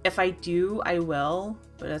if I do, I will,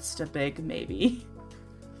 but it's a big maybe.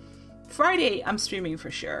 Friday, I'm streaming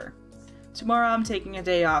for sure. Tomorrow, I'm taking a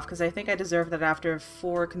day off because I think I deserve that after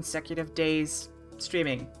 4 consecutive days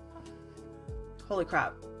streaming. Holy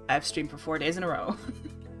crap, I've streamed for 4 days in a row.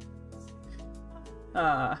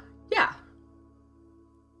 Yeah.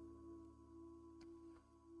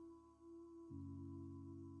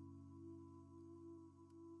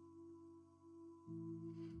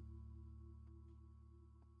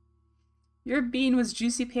 Your bean was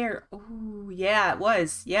juicy pear. Oh, yeah, it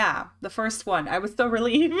was. Yeah, the first one. I was so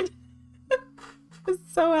relieved. I was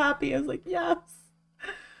so happy. I was like, yes.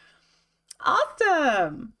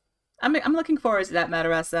 Awesome. I'm looking forward to that,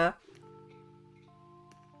 Madarasa.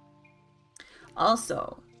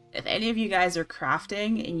 Also, if any of you guys are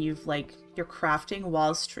crafting and you're crafting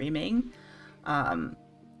while streaming,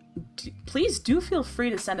 please do feel free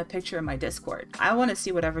to send a picture in my Discord. I want to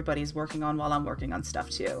see what everybody's working on while I'm working on stuff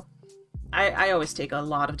too. I always take a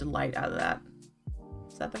lot of delight out of that.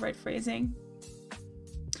 Is that the right phrasing?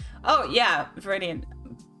 Oh yeah, Viridian.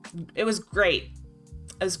 It was great.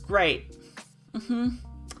 It was great.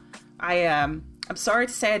 I'm sorry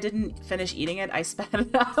to say I didn't finish eating it. I spat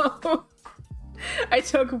it out. I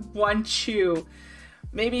took one chew,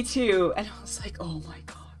 maybe two, and I was like, oh my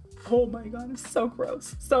god. Oh my god, it's so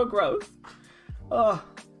gross. So gross. Oh.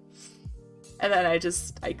 And then I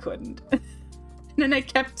couldn't. And then I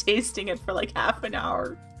kept tasting it for like half an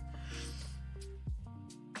hour.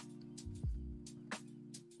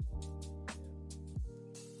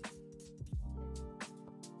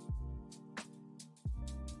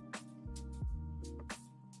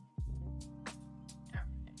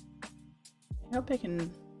 I hope I can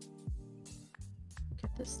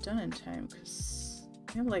get this done in time, because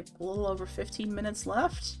we have like a little over 15 minutes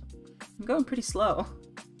left. I'm going pretty slow.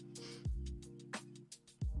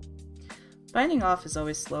 Binding off is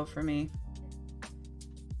always slow for me.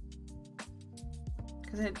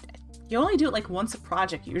 Because you only do it like once a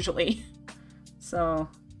project usually. So...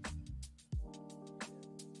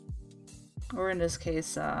 or in this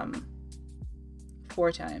case,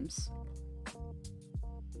 4 times.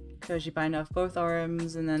 Because you bind off both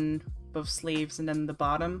arms, and then both sleeves, and then the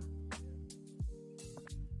bottom.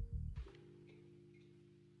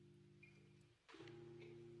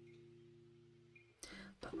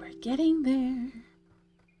 But we're getting there.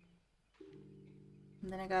 And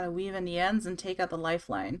then I gotta weave in the ends and take out the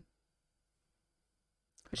lifeline.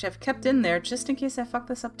 Which I've kept in there just in case I fuck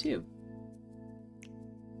this up too.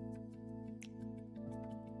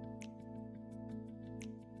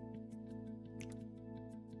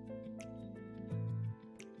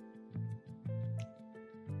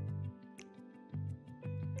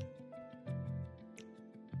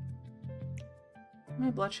 My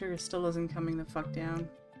blood sugar still isn't coming the fuck down.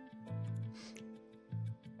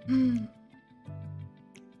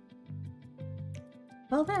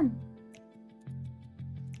 Well then.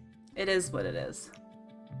 It is what it is.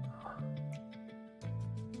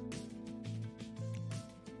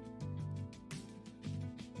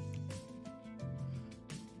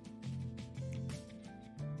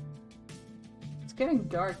 It's getting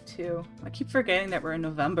dark too. I keep forgetting that we're in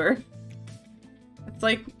November. It's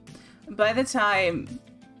like, by the time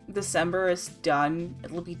December is done,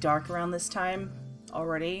 it'll be dark around this time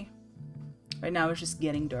already. Right now it's just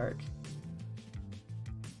getting dark.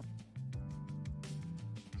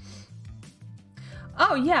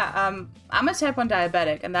 Oh yeah, I'm a type 1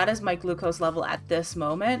 diabetic, and that is my glucose level at this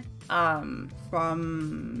moment.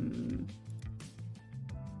 From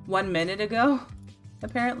 1 minute ago,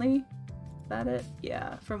 apparently. Is that it?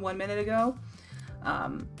 Yeah, from 1 minute ago.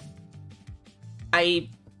 I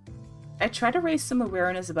try to raise some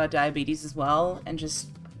awareness about diabetes as well, and just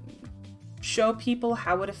show people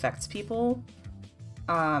how it affects people.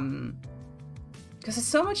 Because it's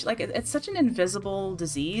so much, like, it's such an invisible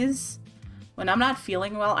disease. When I'm not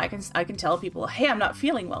feeling well, I can tell people, hey, I'm not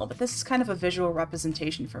feeling well, but this is kind of a visual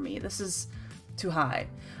representation for me. This is too high.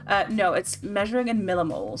 No, it's measuring in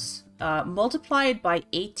millimoles. Multiplied by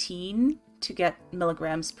 18 to get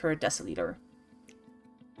milligrams per deciliter.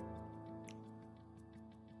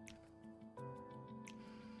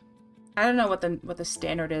 I don't know what the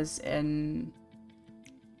standard is in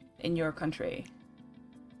your country.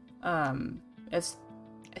 I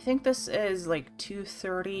think this is like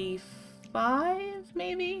 235,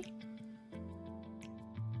 maybe?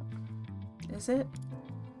 Is it?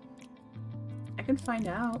 I can find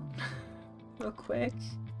out real quick,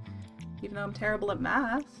 even though I'm terrible at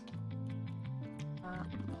math.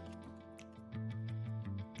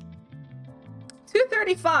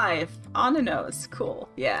 235 on the nose. Cool.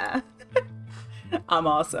 Yeah. I'm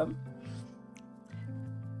awesome.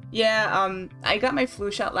 Yeah, I got my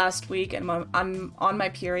flu shot last week, and I'm on my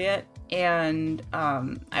period, and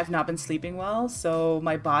I've not been sleeping well, so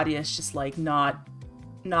my body is just like not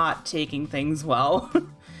taking things well.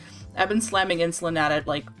 I've been slamming insulin at it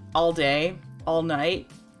like all day, all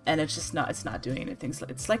night, and it's not doing anything.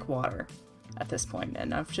 It's like water at this point,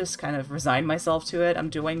 and I've just kind of resigned myself to it. I'm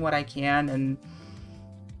doing what I can, and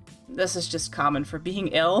this is just common for being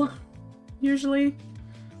ill, usually.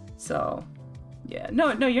 So, yeah.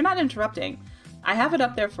 No, you're not interrupting. I have it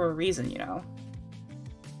up there for a reason, you know.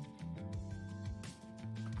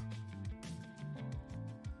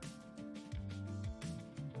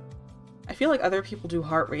 feel like other people do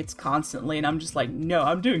heart rates constantly, and I'm just like, no,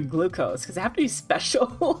 I'm doing glucose, because I have to be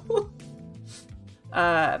special.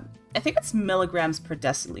 I think it's milligrams per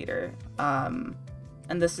deciliter. And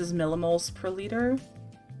this is millimoles per liter.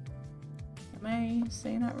 Am I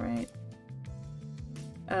saying that right?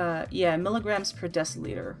 Yeah, milligrams per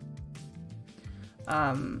deciliter.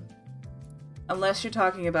 Unless you're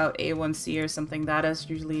talking about A1C or something, that is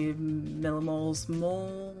usually millimoles,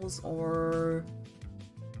 moles, or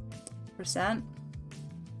percent.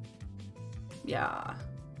 Yeah.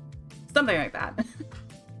 Something like that.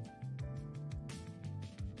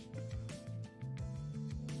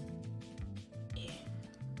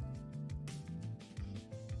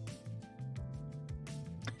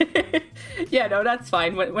 Yeah, no, that's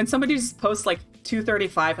fine. When somebody just posts like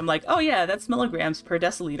 235, I'm like, oh yeah, that's milligrams per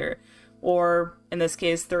deciliter. Or in this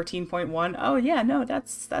case, 13.1. Oh yeah, no,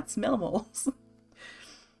 that's millimoles.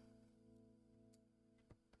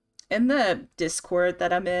 In the Discord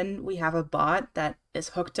that I'm in, we have a bot that is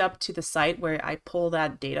hooked up to the site where I pull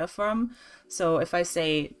that data from. So if I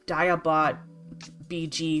say diabot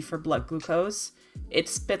BG for blood glucose, it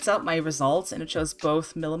spits out my results and it shows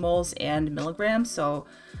both millimoles and milligrams. So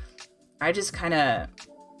I just kind of,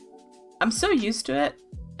 I'm so used to it,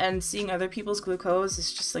 and seeing other people's glucose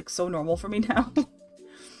is just like so normal for me now.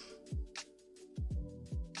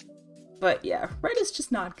 But yeah, red is just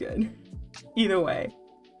not good. Either way.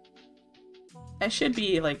 I should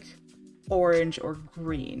be like orange or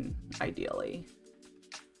green, ideally.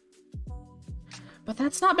 But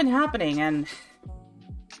that's not been happening, and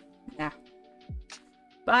yeah.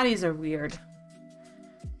 Bodies are weird.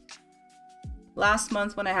 Last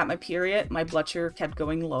month when I had my period, my blood sugar kept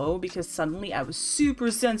going low because suddenly I was super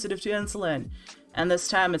sensitive to insulin. And this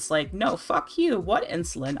time it's like, no, fuck you. What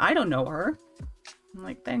insulin? I don't know her. I'm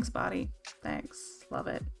like, thanks, body. Thanks. Love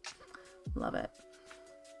it. Love it.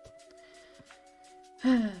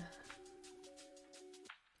 And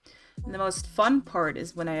the most fun part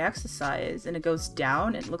is when I exercise and it goes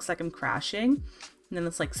down and it looks like I'm crashing. And then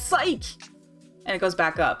it's like, psych! And it goes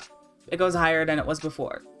back up. It goes higher than it was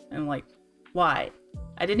before. And I'm like, why?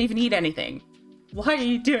 I didn't even eat anything. Why are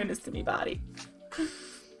you doing this to me, body?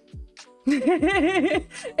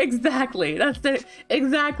 Exactly. That's it.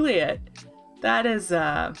 Exactly it. That is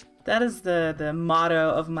the motto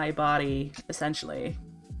of my body, essentially.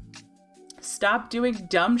 Stop doing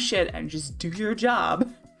dumb shit and just do your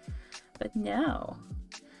job. But no.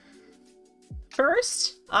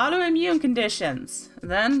 First, autoimmune conditions.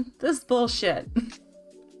 Then, this bullshit.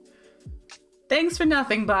 Thanks for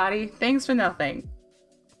nothing, body. Thanks for nothing.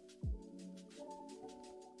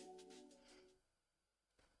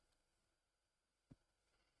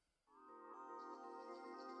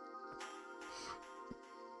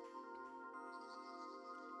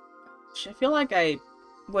 I feel like I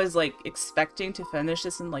was like expecting to finish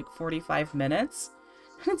this in like 45 minutes.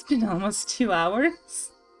 It's been almost 2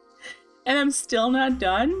 hours. And I'm still not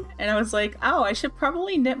done. And I was like, oh, I should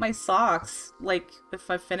probably knit my socks, like,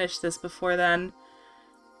 if I finish this before then.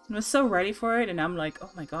 I was so ready for it, and I'm like,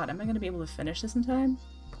 oh my god, am I going to be able to finish this in time?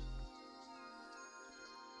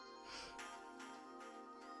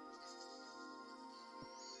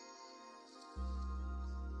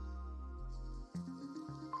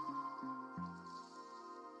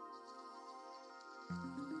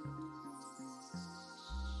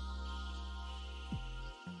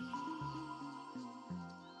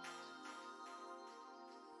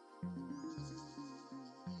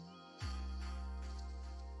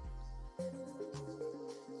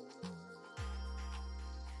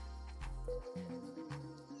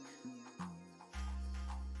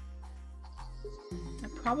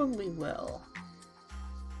 Probably will,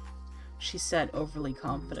 she said, overly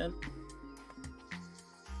confident.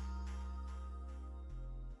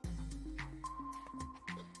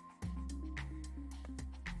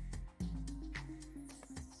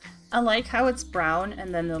 I like how it's brown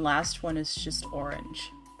and then the last one is just orange.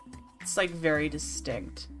 It's like very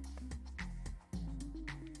distinct.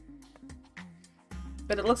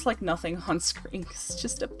 But it looks like nothing on screen. It's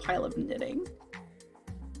just a pile of knitting.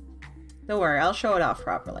 Don't worry, I'll show it off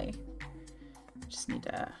properly. Just need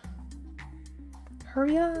to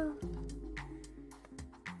hurry up.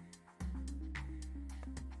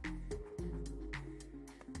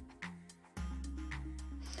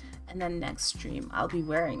 And then next stream, I'll be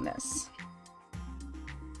wearing this.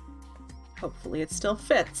 Hopefully it still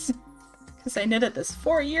fits. Because I knitted this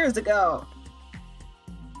 4 years ago.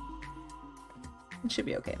 It should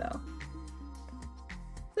be okay though.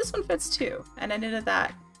 This one fits too, and I knitted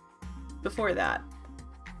that before that,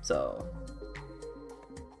 so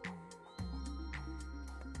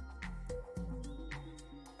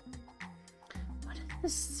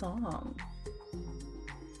this song?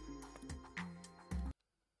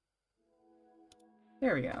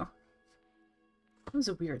 There we go. That was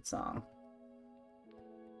a weird song.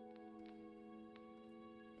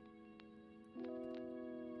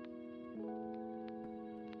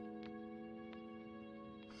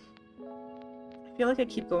 I feel like I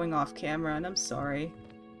keep going off camera, and I'm sorry.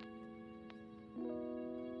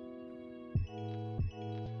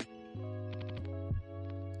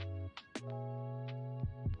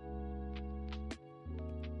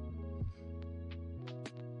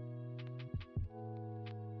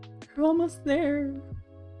 We're almost there.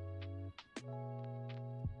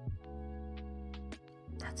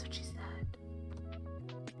 That's what she said.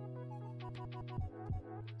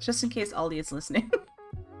 Just in case Ollie is listening.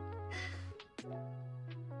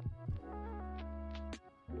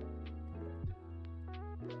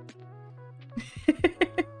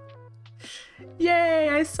 Yay,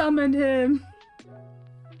 I summoned him.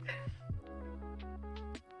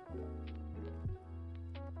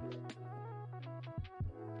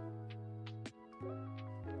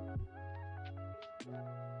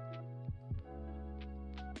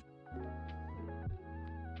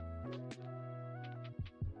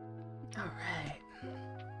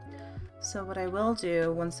 So what I will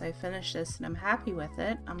do once I finish this and I'm happy with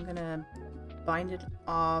it, I'm gonna bind it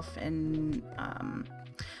off and,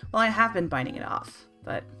 well, I have been binding it off,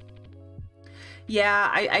 but yeah,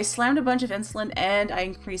 I slammed a bunch of insulin and I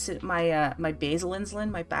increased it, my basal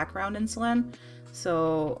insulin, my background insulin,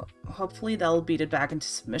 so hopefully that'll beat it back into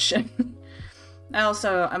submission. I'm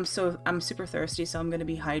super thirsty, so I'm gonna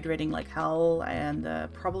be hydrating like hell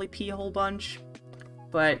and probably pee a whole bunch,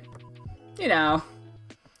 but you know,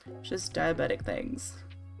 just diabetic things.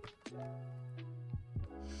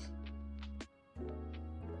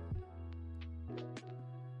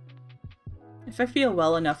 If I feel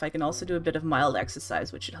well enough, I can also do a bit of mild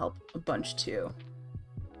exercise, which should help a bunch too.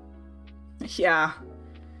 Yeah.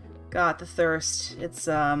 God, the thirst. It's,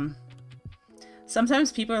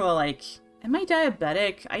 sometimes people are like, am I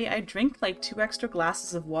diabetic? I drink like 2 extra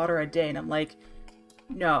glasses of water a day, and I'm like,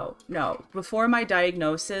 no. Before my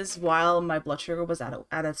diagnosis, while my blood sugar was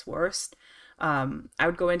at its worst, I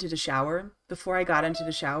would go into the shower. Before I got into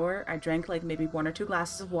the shower, I drank like maybe 1 or 2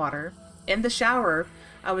 glasses of water. In the shower,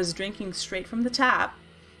 I was drinking straight from the tap.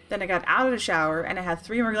 Then I got out of the shower and I had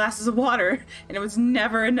 3 more glasses of water, and it was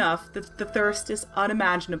never enough. The thirst is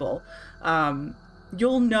unimaginable.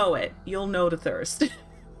 You'll know it. You'll know the thirst.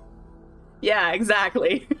 Yeah,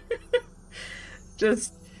 exactly.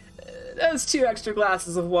 Just... That's 2 extra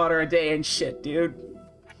glasses of water a day and shit, dude.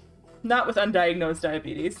 Not with undiagnosed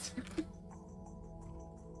diabetes.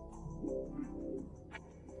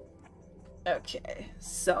 Okay,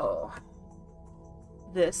 so...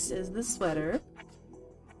 This is the sweater.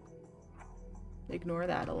 Ignore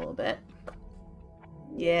that a little bit.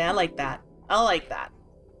 Yeah, I like that. I like that.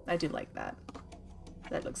 I do like that.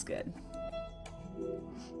 That looks good.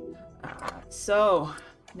 So,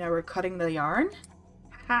 now we're cutting the yarn.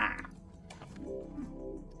 Ha!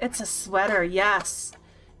 It's a sweater, yes!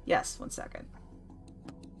 Yes, 1 second.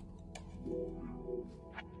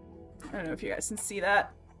 I don't know if you guys can see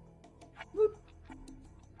that. Whoop.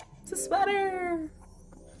 It's a sweater!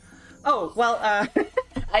 Oh, well,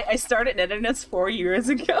 I started knitting this 4 years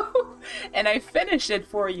ago, and I finished it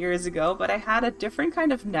 4 years ago, but I had a different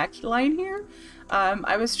kind of neckline here.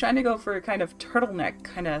 I was trying to go for a kind of turtleneck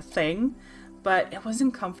kind of thing, but it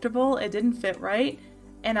wasn't comfortable, it didn't fit right,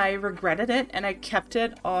 and I regretted it, and I kept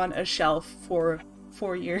it on a shelf for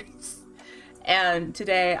 4 years. And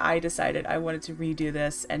today I decided I wanted to redo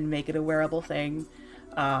this and make it a wearable thing.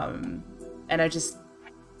 And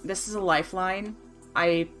this is a lifeline.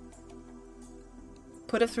 I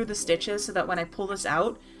put it through the stitches so that when I pull this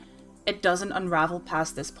out, it doesn't unravel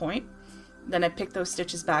past this point. Then I pick those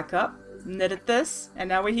stitches back up, knitted this, and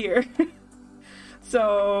now we're here.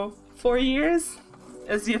 So 4 years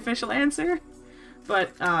is the official answer.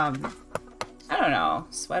 But, I don't know,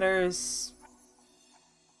 sweaters,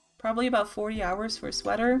 probably about 40 hours for a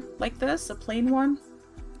sweater like this, a plain one.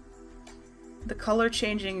 The color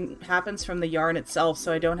changing happens from the yarn itself,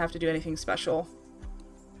 so I don't have to do anything special.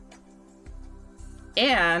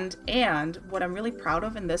 And what I'm really proud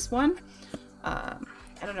of in this one, I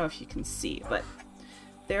don't know if you can see, but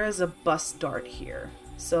there is a bust dart here.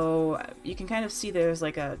 So you can kind of see there's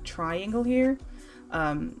like a triangle here.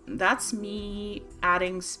 That's me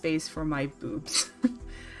adding space for my boobs.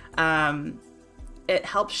 It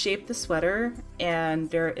helps shape the sweater, and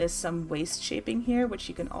there is some waist shaping here, which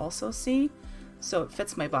you can also see. So it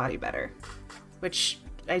fits my body better, which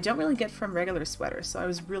I don't really get from regular sweaters, so I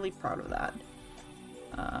was really proud of that.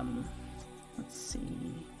 Let's see.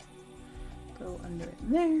 Go under it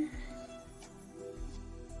there.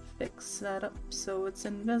 Fix that up so it's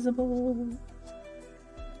invisible.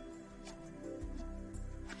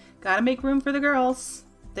 Gotta make room for the girls.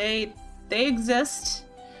 They exist.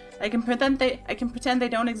 I can pretend they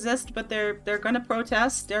don't exist, but they're gonna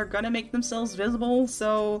protest. They're gonna make themselves visible,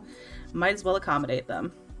 so might as well accommodate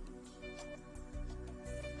them.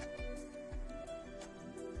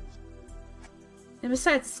 And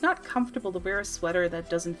besides, it's not comfortable to wear a sweater that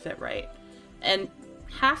doesn't fit right. And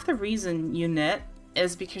half the reason you knit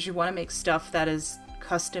is because you want to make stuff that is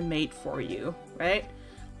custom made for you, right?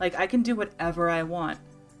 Like, I can do whatever I want.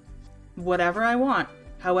 Whatever I want.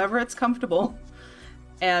 However it's comfortable.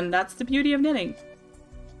 And that's the beauty of knitting.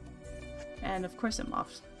 And of course I'm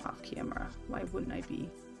off camera. Why wouldn't I be?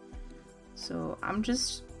 So I'm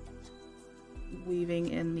just weaving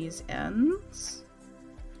in these ends.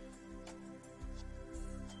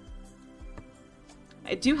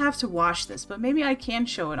 I do have to wash this, but maybe I can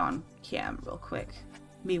show it on cam real quick.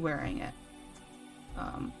 Me wearing it.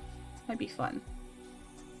 That'd be fun.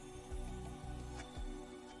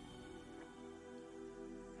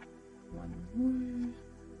 One more.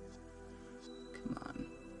 Come on.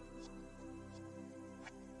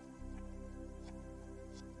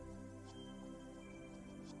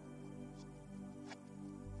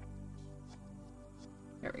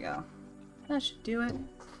 There we go. That should do it.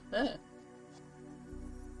 Ugh.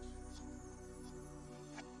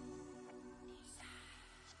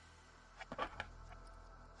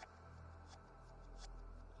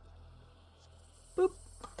 Boop.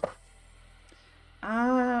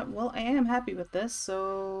 Well, I am happy with this,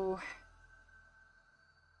 so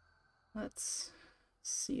let's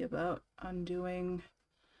see about undoing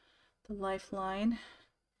the lifeline.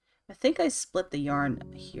 I think I split the yarn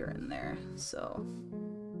here and there, so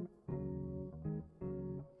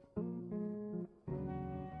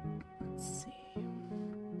let's see.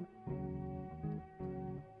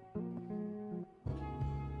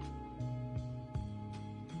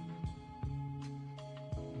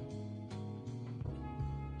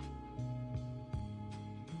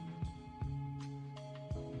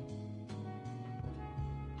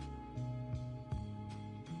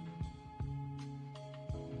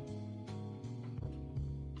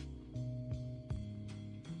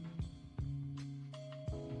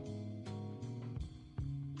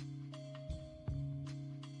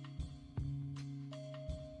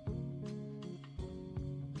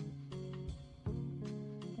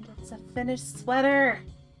 It's a finished sweater!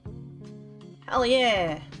 Hell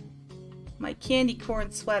yeah! My candy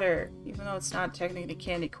corn sweater, even though it's not technically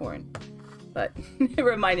candy corn, but it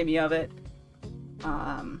reminded me of it.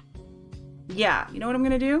 Yeah, you know what I'm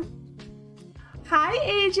gonna do? Hi,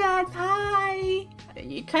 Ajad! Hi!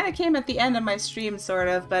 You kind of came at the end of my stream, sort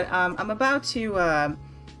of, but I'm about to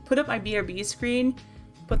put up my BRB screen,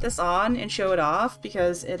 put this on, and show it off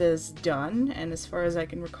because it is done, and as far as I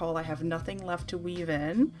can recall, I have nothing left to weave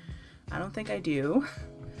in. I don't think I do.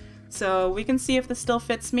 So we can see if this still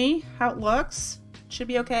fits me, how it looks. Should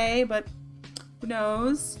be okay, but who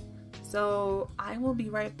knows? So I will be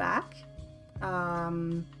right back.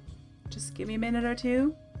 Just give me a minute or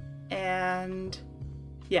two, and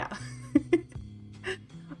yeah.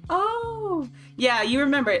 Oh, yeah, you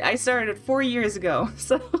remember it. I started 4 years ago,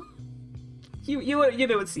 so you would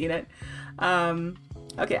have seen it.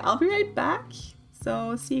 Okay, I'll be right back.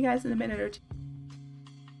 So see you guys in a minute or two.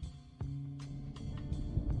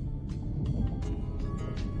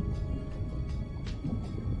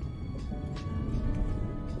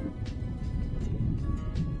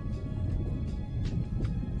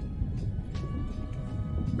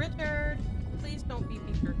 Richard, please don't be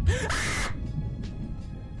Peter.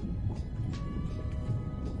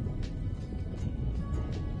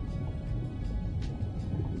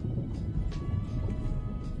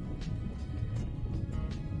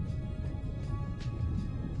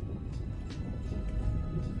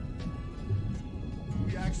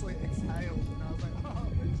 We actually exhaled, and I was like, oh,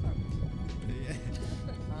 Richard. Yeah.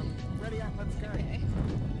 Ready up, let's go.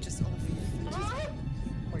 Just off you.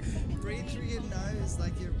 Wait, Breathe through your nose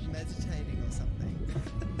like you're meditating or something.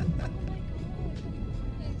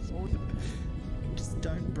 Just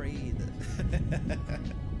don't breathe.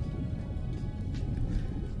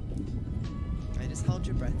 Okay, just hold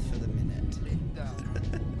your breath for the minute.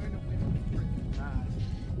 we're in a freaking match.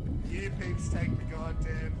 You pigs take the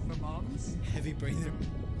goddamn for mums. Heavy breather.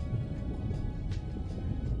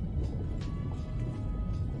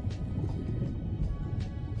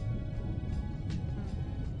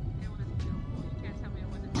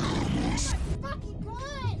 Fucking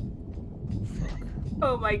good!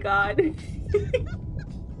 Oh my god.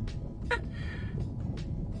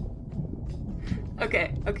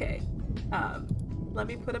 Okay, okay. Let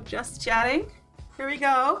me put up just chatting. Here we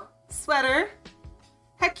go. Sweater.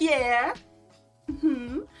 Heck yeah.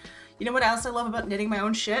 You know what else I love about knitting my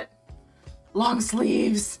own shit? Long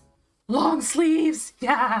sleeves. Long sleeves.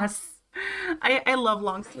 Yes. I love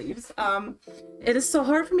long sleeves. It is so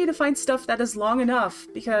hard for me to find stuff that is long enough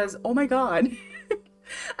because, oh my god,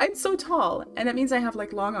 I'm so tall and that means I have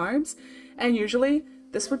like long arms, and usually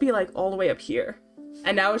this would be like all the way up here,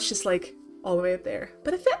 and now it's just like all the way up there,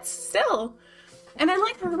 but it fits still, and I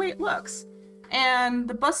like the way it looks. And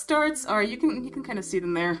the bust darts are, you can kind of see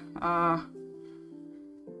them there.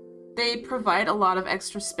 They provide a lot of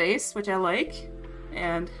extra space, which I like,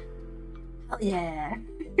 and hell yeah.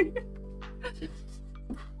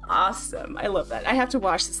 Awesome. I love that. I have to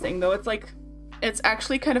wash this thing though. It's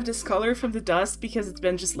actually kind of discolored from the dust because it's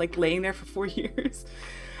been just like laying there for 4 years.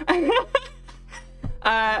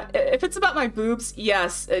 If it's about my boobs,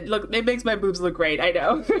 yes, it makes my boobs look great. I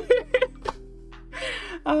know.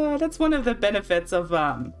 That's one of the benefits of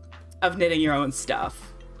knitting your own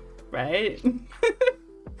stuff, right?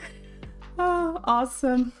 Oh,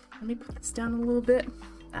 awesome. Let me put this down a little bit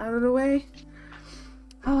out of the way.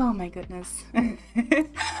 Oh my goodness.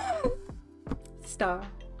 Star.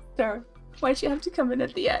 Why'd you have to come in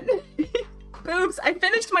at the end? Boobs! I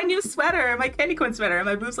finished my new sweater, my candy corn sweater, and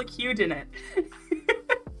my boobs look huge in it.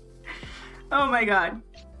 Oh my god.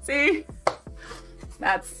 See?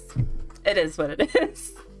 It is what it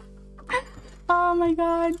is. Oh my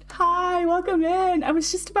god. Hi, welcome in. I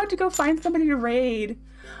was just about to go find somebody to raid.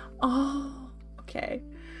 Oh, okay.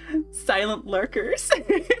 Silent lurkers.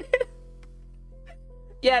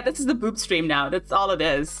 Yeah, this is the boob stream now. That's all it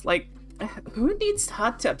is. Like, who needs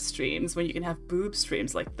hot tub streams when you can have boob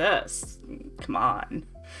streams like this? Come on.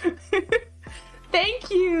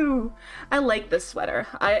 Thank you! I like this sweater.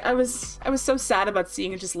 I was so sad about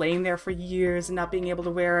seeing it just laying there for years and not being able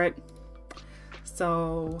to wear it.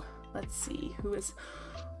 So, let's see. Who is...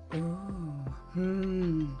 Ooh,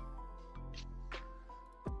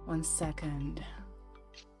 1 second.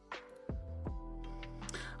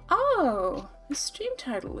 Oh, the stream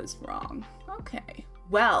title is wrong. Okay.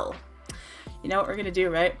 Well, you know what we're gonna do,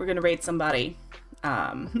 right? We're gonna rate somebody.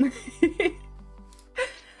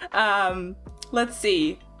 Let's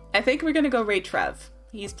see. I think we're gonna go rate Trev.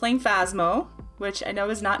 He's playing Phasmo, which I know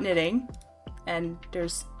is not knitting, and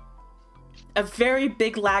there's a very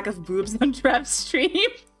big lack of boobs on Trev's stream.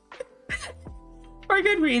 For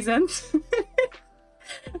good reasons.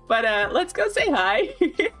 But let's go say hi.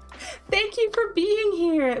 Thank you for being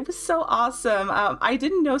here. It was so awesome. I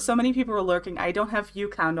didn't know so many people were lurking. I don't have view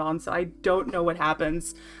count on, so I don't know what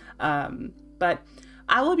happens. But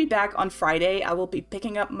I will be back on Friday. I will be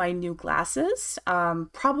picking up my new glasses.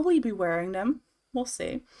 Probably be wearing them. We'll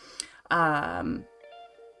see.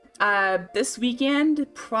 This weekend,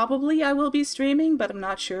 probably I will be streaming, but I'm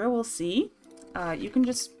not sure. We'll see. You can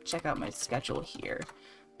just check out my schedule here.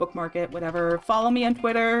 Bookmark it, whatever. Follow me on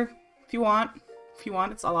Twitter if you want. If you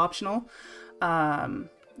want, it's all optional.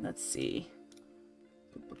 Let's see.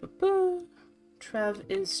 Trev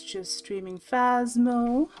is just streaming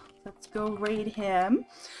Phasmo. Let's go raid him.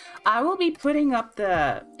 I will be putting up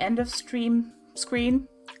the end of stream screen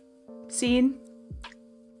scene.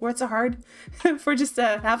 Words are hard for just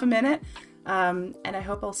a half a minute. And I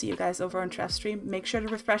hope I'll see you guys over on Trev's stream. Make sure to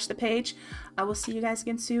refresh the page. I will see you guys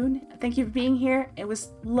again soon. Thank you for being here. It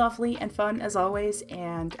was lovely and fun as always.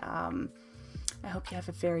 And I hope you have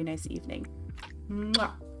a very nice evening.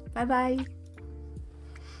 Mwah. Bye-bye.